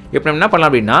முடியுது இப்போ நம்ம என்ன பண்ணலாம்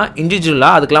அப்படின்னா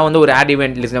இண்டிவிஜுவலாக அதுக்கெலாம் வந்து ஒரு ஆட்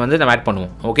ஈவெண்ட் லிஸ்ட்டில் வந்து நம்ம ஆட்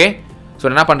பண்ணுவோம் ஓகே ஸோ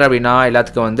என்ன பண்ணுறேன் அப்படின்னா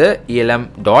எல்லாத்துக்கும் வந்து elm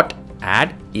dot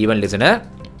out event listener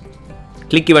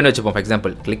click event வச்சுப்போம் for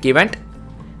example click event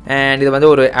and இது வந்து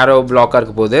ஒரு ஆரோ பிளாக்காக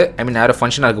இருக்க போகுது ஐ மீன் ஆரோ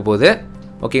ஃபங்க்ஷனாக இருக்க போகுது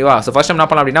ஓகேவா ஸோ ஃபஸ்ட் நம்ம என்ன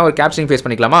பண்ணலாம் அப்படின்னா ஒரு கேப்சரிங் ஃபேஸ்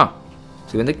பண்ணிக்கலாமா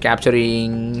ஸோ இது வந்து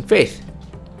கேப்சரிங் ஃபேஸ்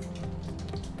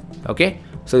ஓகே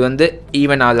ஸோ இது வந்து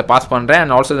ஈவன் நான் அதில் பாஸ் பண்ணுறேன்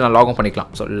அண்ட் ஆல்சோ நான் லாகும் பண்ணிக்கலாம்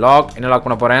ஸோ என்ன லாக்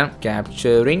பண்ண போகிறேன்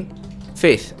கேப்சரிங்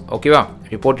ஃபேஸ் ஓகேவா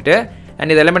இப்படி போட்டுட்டு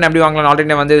அண்ட் இது எல்லாமே எப்படி வாங்கலாம்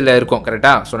ஆல்ரெடி வந்து இதில் இருக்கும்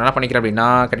கரெக்டாக ஸோ நான் என்ன பண்ணிக்கிறேன் அப்படின்னா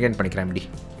கன்டினியூ பண்ணிக்கிறேன் இப்படி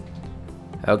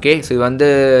ஓகே ஸோ இது வந்து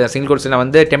சிங்கிள் கோட்ஸ் நான்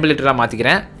வந்து டெம்ப்ளேட்டராக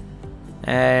மாற்றிக்கிறேன்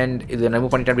அண்ட் இது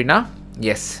ரிமூவ் பண்ணிட்டேன் அப்படின்னா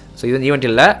எஸ் ஸோ இது வந்து ஈவெண்ட்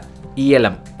இல்லை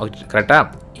elm ஓகே கரெக்டாக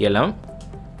elm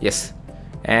எஸ்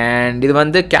அண்ட் இது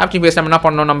வந்து கேப்சரிங் ஃபேஸ் நம்ம என்ன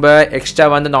பண்ணணும் நம்ம எக்ஸ்ட்ரா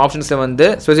வந்து இந்த ஆப்ஷன்ஸை வந்து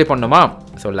ஸ்பெசிஃபை பண்ணணுமா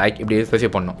ஸோ லைக் இப்படி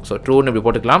ஸ்பெசிஃபை பண்ணணும் ஸோ ட்ரூன்னு இப்படி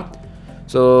போட்டுக்கலாம்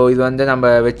ஸோ இது வந்து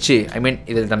நம்ம வச்சு ஐ மீன்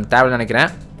இது நம்ம தேவைன்னு நினைக்கிறேன்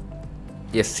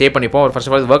எஸ் சேவ் பண்ணிப்போம் ஒரு ஃபர்ஸ்ட்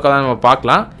ஆஃப் ஆல் ஒர்க் தான் நம்ம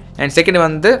பார்க்கலாம் அண்ட் செகண்ட்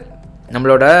வந்து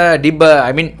நம்மளோட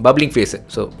ஐ மீன் பப்ளிங் ஃபேஸு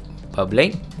ஸோ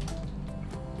பப்ளிங்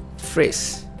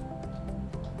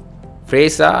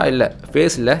ஃப்ரேஸா இல்லை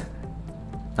ஃபேஸ் இல்லை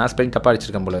நான் ஸ்பெல்லிங் தப்பாக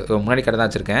வச்சுருக்கேன் போல, முன்னாடி கடை தான்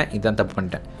வச்சுருக்கேன், இதுதான் தப்பு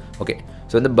பண்ணிட்டேன். ஓகே,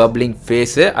 ஸோ வந்து பப்ளிங்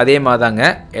ஃபேஸு அதே மாதிரி தாங்க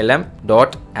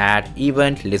lm.add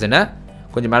event listener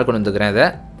கொஞ்சம் மேலே கொண்டு வந்துக்கிறேன் இதை.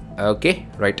 Okay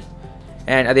right.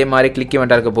 அண்ட் அதே மாதிரி கிளிக்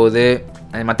ஈவெண்ட்டாக இருக்க போகுது,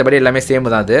 மற்றபடி எல்லாமே சேம்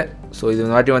தான் அது. ஸோ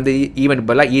இது வாட்டி வந்து ஈவெண்ட்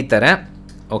பதிலாக தரேன்.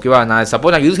 ஓகேவா, நான்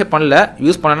சப்போஸ் நான் யூஸே பண்ணல,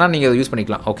 யூஸ் பண்ணனா நீங்கள் அதை யூஸ்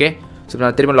பண்ணிக்கலாம். ஓகே, ஸோ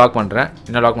நான் திரும்ப லாக் பண்ணுறேன்.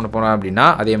 என்ன லாக் பண்ண போகிறேன் அப்படின்னா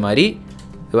அதே மாதிரி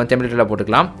இது வந்து டெம்ப்ளேட்டில்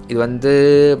போட்டுக்கலாம். இது வந்து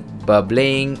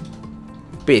பப்ளிங்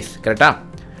பேஸ் கரெக்டாக.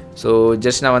 ஸோ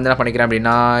ஜஸ்ட் நான் வந்து என்ன பண்ணிக்கிறேன்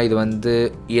அப்படின்னா இது வந்து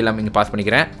ELM இங்கே பாஸ்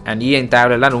பண்ணிக்கிறேன். அண்ட் என்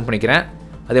தேவையெல்லாம் ரூம் பண்ணிக்கிறேன்.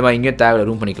 அதே மாதிரி இங்கேயும் தேவையில்ல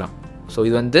ரூம் பண்ணிக்கலாம். ஸோ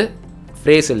இது வந்து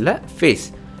ஃப்ரேஸ் இல்லை ஃபேஸ்.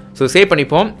 ஸோ சேவ்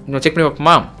பண்ணிப்போம், இன்னும் செக் பண்ணி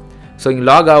பார்ப்போமா. ஸோ இங்கே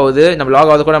லாக் ஆகுது, நம்ம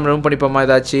லாக் ஆகுது கூட நம்ம ரிமூவ் பண்ணிப்போமா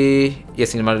ஏதாச்சும்.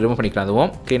 எஸ், இந்த மாதிரி ரிமூவ் பண்ணிக்கலாம். அதுவும்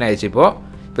க்ளீன் ஆகிடுச்சு.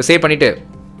 இப்போ சேவ் பண்ணிவிட்டு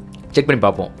செக் பண்ணி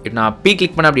பார்ப்போம். இப்போ நான் P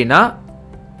கிளிக் பண்ணேன் அப்படின்னா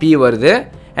P வருது.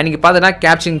 அண்ட் நீங்கள் பார்த்தீங்கன்னா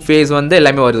கேப்சரிங் ஃபேஸ் வந்து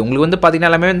எல்லாமே வருது. உங்களுக்கு வந்து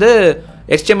பார்த்தீங்கன்னா எல்லாமே வந்து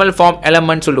HTML ஃபார்ம்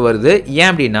எலமெண்ட் சொல்லி வருது. ஏன்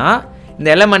அப்படின்னா இந்த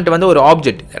எலமெண்ட் வந்து ஒரு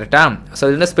ஆப்ஜெக்ட் கரெக்டாக. ஸோ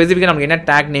இது வந்து ஸ்பெசிஃபிக்காக நமக்கு என்ன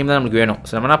டேக் நேம் தான் நமக்கு வேணும்.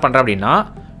 ஸோ நம்ம என்ன பண்ணுறோம் அப்படின்னா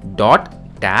டாட்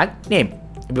டேக் நேம்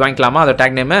இப்படி வாங்கிக்கலாமா, அதோட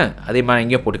டேக் நேமு அதே மாதிரி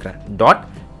இங்கேயும் போட்டுக்கிறேன் dot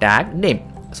take name.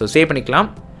 So save பண்ணிக்கலாம்,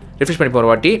 ரிஃப்ரெஷ் பண்ணி போகிற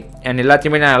வாட்டி. அண்ட்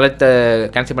எல்லாத்தையுமே நான் அலர்ட்டை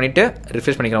கேன்சல் பண்ணிவிட்டு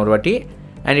ரிஃப்ரெஷ் பண்ணிக்கிறேன் ஒரு வாட்டி.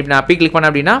 அண்ட் இப்போ நான் P கிளிக்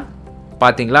பண்ணேன் அப்படின்னா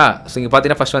பார்த்தீங்களா. ஸோ இங்கே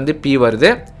பார்த்தீங்கன்னா ஃபஸ்ட் வந்து P வருது,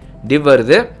 div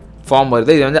வருது, ஃபார்ம்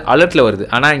வருது. இது வந்து அலர்ட்டில் வருது.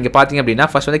 ஆனால் இங்கே பார்த்தீங்க அப்படின்னா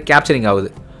ஃபஸ்ட் வந்து கேப்சரிங் ஆகுது.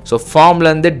 ஸோ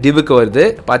ஃபார்ம்லேருந்து டிவுக்கு வருது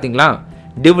பார்த்தீங்களா,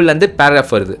 டிவ்லேருந்து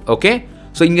பேராகிராஃப் வருது. ஓகே,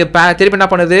 ஸோ இங்கே திருப்பி என்ன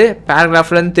பண்ணுது,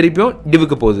 பேராகிராஃப்லேருந்து திருப்பியும்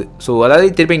டிவுக்கு போகுது. ஸோ அதாவது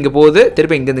திருப்பி இங்கே போகுது,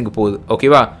 திருப்பி இங்கேருந்து இங்கே போகுது.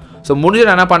 ஓகேவா. ஸோ முடிஞ்சு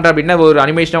நான் என்ன பண்ணுறேன் அப்படின்னா ஒரு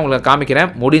அனிமேஷனாக உங்களுக்கு காமிக்கிறேன்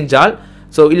முடிஞ்சால்.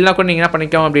 ஸோ இல்லைனா கூட நீங்கள் என்ன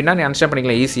பண்ணிக்கலாம் அப்படின்னா நீங்கள் அண்டர்ஸ்டாண்ட்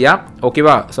பண்ணிக்கலாம் ஈஸியாக.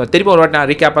 ஓகேவா. ஸோ திருப்பி ஒரு வாட்டி நான்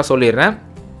ரீகேப்பாக சொல்லிடுறேன்.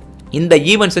 இந்த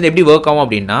ஈவெண்ட்ஸ் வந்து எப்படி ஒர்க் ஆகும்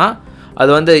அப்படின்னா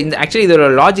அது வந்து இந்த ஆக்சுவலி இதோட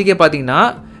லாஜிக்கே பார்த்தீங்கன்னா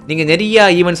நீங்கள் நிறைய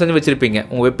ஈவெண்ட்ஸ் வந்து வச்சுருப்பீங்க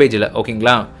உங்கள் வெப்பேஜில்.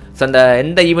 ஓகேங்களா. ஸோ அந்த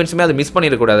எந்த ஈவெண்ட்ஸுமே அதை மிஸ்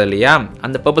பண்ணிடக்கூடாது இல்லையா.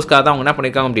 அந்த பர்பஸ்க்காக தான் அவங்க என்ன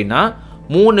பண்ணியிருக்காங்க அப்படின்னா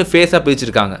 3 ஃபேஸாக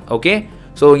பிரிச்சிருக்காங்க. ஓகே,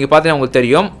 ஸோ இங்கே பார்த்தீங்கன்னா உங்களுக்கு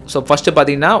தெரியும். ஸோ ஃபஸ்ட்டு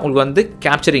பார்த்தீங்கன்னா உங்களுக்கு வந்து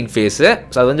கேப்சரிங் ஃபேஸு.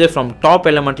 ஸோ அது வந்து ஃப்ரம் டாப்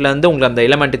எலமெண்ட்லேருந்து உங்களுக்கு அந்த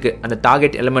எலமெண்ட்டுக்கு அந்த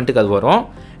டார்கெட் எலமெண்ட்டுக்கு அது வரும்.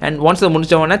 அண்ட் ஒன்ஸ் அது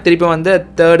முடிச்சவொடனே திருப்பி வந்து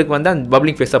தேர்டுக்கு வந்து அந்த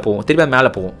பப்ளிங் ஃபேஸாக போகும், திருப்பி அது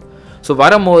மேலே போகும். ஸோ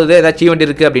வரும்போது ஏதாச்சும் ஈவெண்ட்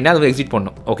இருக்குது அப்படின்னா அது எக்ஸிட்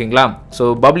பண்ணும். ஓகேங்களா. ஸோ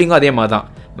பப்ளிங்கும் அதே மாதிரி தான்.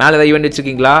 மேலே ஏதாவது ஈவெண்ட்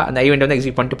வச்சுருக்கீங்களா அந்த ஈவெண்ட் வந்து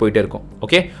எக்ஸிட் பண்ணிட்டு போயிட்டே இருக்கும்.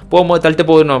 ஓகே, போகும்போது தள்ளிட்டு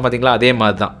போகணும் பார்த்தீங்களா, அதே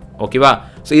மாதிரி தான். ஓகேவா.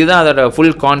 ஸோ இதுதான் அதோட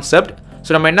ஃபுல் கான்செப்ட்.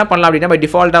 ஸோ நம்ம என்ன பண்ணலாம் அப்படின்னா பை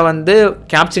டிஃபால்ட்டாக வந்து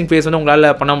கேப்சரிங் ஃபேஸ் வந்து உங்களால்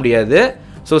பண்ண முடியாது.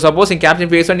 ஸோ சப்போஸ் நீங்கள்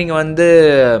கேப்சரிங் ஃபேஸை நீங்கள் வந்து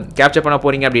கேப்சர் பண்ண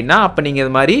போகிறீங்க அப்படின்னா அப்போ நீங்கள்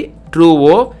இது மாதிரி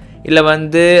ட்ரூவோ இல்லை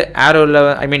வந்து ஆரோவில்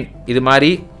ஐ மீன் இது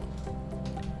மாதிரி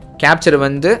கேப்சர்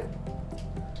வந்து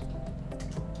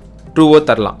ட்ரூவோ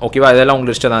தரலாம். ஓகேவா, இதெல்லாம்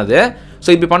உங்களுக்கு இஷ்டம் தான் அது. ஸோ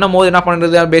இப்படி பண்ணும்போது என்ன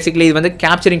பண்ணுறது, பேசிக்கலி இது வந்து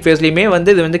கேப்சரிங் ஃபேஸ்லையுமே வந்து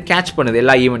இது வந்து கேட்ச் பண்ணுது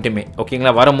எல்லா ஈவெண்ட்டுமே.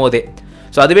 ஓகேங்களா, வரும்போதே.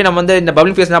 ஸோ அதுவே நம்ம வந்து இந்த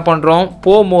பப்ளிங் ஃபேஸ் என்ன பண்ணுறோம்,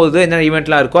 போகும்போது என்னென்ன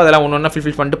ஈவெண்ட்லாம் இருக்கோ அதெல்லாம் ஒன்று ஒன்றா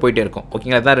ஃபில் பண்ணிட்டு போயிட்டே இருக்கும்.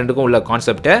 ஓகேங்களா, அதுதான் ரெண்டுக்கும் உள்ள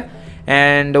கான்செப்ட்டு.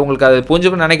 அண்ட் உங்களுக்கு அது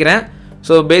புரிஞ்சுக்கணும்னு நினைக்கிறேன்.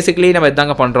 ஸோ பேசிக்கலி நம்ம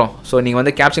இதாங்க பண்ணுறோம். ஸோ நீங்கள்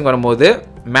வந்து கேப்சரிங் வரும்போது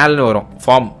மேலே வரும்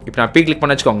ஃபார்ம். இப்போ நான் P கிளிக்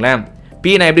பண்ண வச்சுக்கோங்களேன்.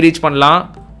 P நான் எப்படி ரீச் பண்ணலாம்,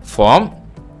 ஃபார்ம்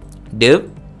div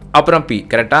அப்புறம் P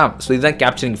கரெக்டாக. ஸோ இதுதான்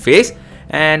capturing face.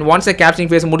 And once capturing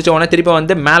face முடிச்ச உடனே திருப்பி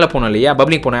வந்து மேலே போகணும் இல்லையா,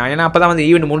 பப்ளிங் போனேன். ஏன்னா அப்போ தான் வந்து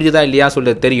ஈவெண்ட் முடிஞ்சதா இல்லையா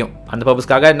சொல்ல தெரியும். அந்த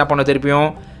பர்பஸ்க்காக என்ன பண்ண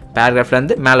திருப்பியும்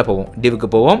பேராகிராஃப்லேருந்து மேலே போவோம், டிவுக்கு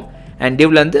போவோம், அண்ட்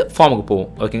டிவ்லேருந்து ஃபார்முக்கு போவோம்.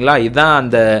 ஓகேங்களா, இதுதான்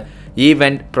அந்த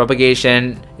ஈவெண்ட் ப்ரொபகேஷன்.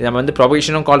 இதை நம்ம வந்து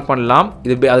ப்ரொபகேஷனும் கால் பண்ணலாம்.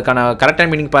 இது அதுக்கான கரெக்டான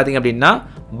மீனிங் பார்த்தீங்க அப்படின்னா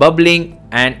பப்ளிங்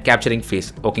அண்ட் கேப்சரிங்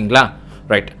ஃபேஸ். ஓகேங்களா,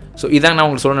 ரைட். ஸோ இதான் நான்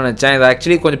உங்களுக்கு சொல்லணும்னு நினச்சேன். இது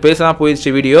ஆக்சுவலி கொஞ்சம் பேச தான்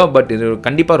போயிடுச்சு வீடியோ, பட் இது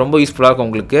கண்டிப்பாக ரொம்ப யூஸ்ஃபுல்லாக இருக்கும்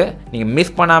உங்களுக்கு. நீங்கள்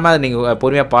மிஸ் பண்ணாமல் அதை நீங்கள்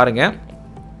பொறுமையாக பாருங்கள்.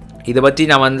 இதை பற்றி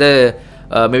நான் வந்து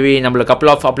மேபி நம்மள கப்பல்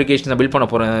ஆஃப் அப்ளிகேஷனை பில்ட் பண்ண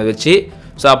போகிறேன் வச்சு.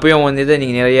 ஸோ அப்போயும் வந்து இதை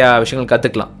நீங்கள் நிறையா விஷயங்கள்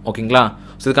கற்றுக்கலாம். ஓகேங்களா.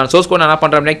 ஸோ இதுக்கான சோர்ஸ் கோட் நான் என்ன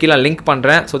பண்ணுறேன் அப்படின்னா கீழே லிங்க்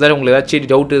பண்ணுறேன். ஸோ தட் உங்களுக்கு ஏதாச்சும்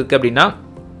டவுட் இருக்குது அப்படின்னா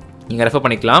நீங்கள் ரெஃபர்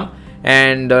பண்ணிக்கலாம்.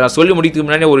 அண்ட் நான் சொல்லி முடிக்கிறதுக்கு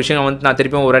முன்னாடி ஒரு விஷயம் வந்து நான்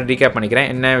திருப்பியும் ஒரு ரீகேப் பண்ணிக்கிறேன்.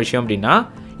 என்ன விஷயம் அப்படின்னா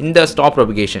இந்த ஸ்டாப்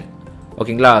ப்ரொபகேஷன்.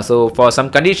 ஓகேங்களா. ஸோ ஃபார்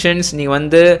சம் கண்டிஷன்ஸ் நீங்கள்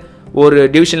வந்து ஒரு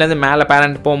டிவிஷன்லேருந்து மேலே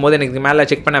பேரண்ட் போகும்போது எனக்கு மேலே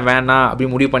செக் பண்ண வேணாம் அப்படி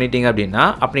முடிவு பண்ணிட்டீங்க அப்படின்னா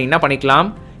அப்போ நீங்கள் என்ன பண்ணிக்கலாம்,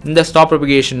 இந்த ஸ்டாப்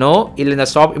ப்ரொபகேஷனோ இல்லை இந்த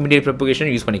ஸ்டாப் இமிடியேட்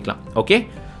ப்ரொபகேஷனோ யூஸ் பண்ணிக்கலாம். ஓகே,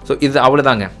 ஸோ இது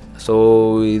அவ்வளோதாங்க. ஸோ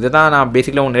இதை தான் நான்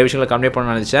பேசிக்கலாக நிறைய விஷயங்களை கன்வே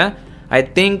பண்ண நினச்சேன். ஐ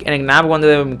திங்க் எனக்கு ஞாபகம்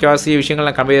வந்து முக்கியவாசி விஷயங்கள்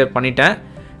நான் கன்வே பண்ணிட்டேன்.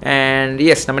 அண்ட்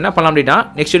எஸ் நம்ம என்ன பண்ணலாம் அப்படின்னா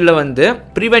நெக்ஸ்ட் வீடியோவில் வந்து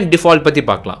ப்ரிவென்ட் டிஃபால்ட் பற்றி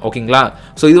பார்க்கலாம். ஓகேங்களா.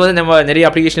 ஸோ இது வந்து நம்ம நிறைய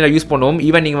அப்ளிகேஷனில் யூஸ் பண்ணுவோம்.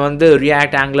 ஈவன் நீங்கள் வந்து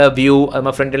ரியாக்ட், ஆங்குலர், வியூ அது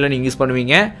மாதிரி ஃப்ரண்ட் எல்லாம் நீங்கள் யூஸ்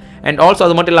பண்ணுவீங்க. அண்ட் ஆல்சோ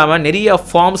அது மட்டும் இல்லாமல் நிறைய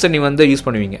ஃபார்ம்ஸை நீங்கள் வந்து யூஸ்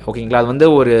பண்ணுவீங்க. ஓகேங்களா, அது வந்து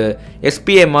ஒரு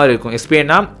SPA மாதிரி இருக்கும்.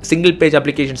 SPAனா சிங்கிள் பேஜ்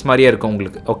அப்ளிகேஷன்ஸ் மாதிரியே இருக்கும்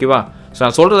உங்களுக்கு. ஓகேவா. ஸோ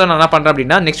நான் சொல்கிறத நான் என்ன பண்ணுறேன்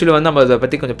அப்படின்னா நெக்ஸ்ட் வீடியோ வந்து நம்ம அதை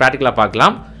பற்றி கொஞ்சம் ப்ராக்டிக்கலாக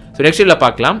பார்க்கலாம். ஸோ நெக்ஸ்ட் வீடியோவில்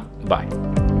பார்க்கலாம். பாய்.